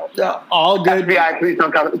intentional. So. All good. FBI, please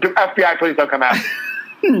don't come. FBI, please don't come out.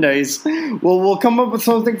 Nice. Well, we'll come up with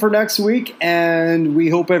something for next week, and we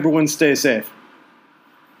hope everyone stays safe.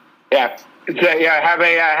 Yeah. Have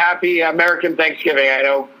a happy American Thanksgiving. I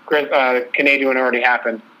know Canadian one already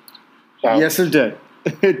happened. So. Yes, it did.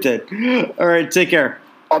 It did. All right, take care.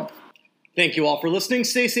 Thank you all for listening.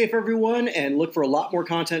 Stay safe, everyone, and look for a lot more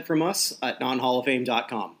content from us at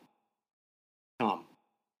nonhalloffame.com.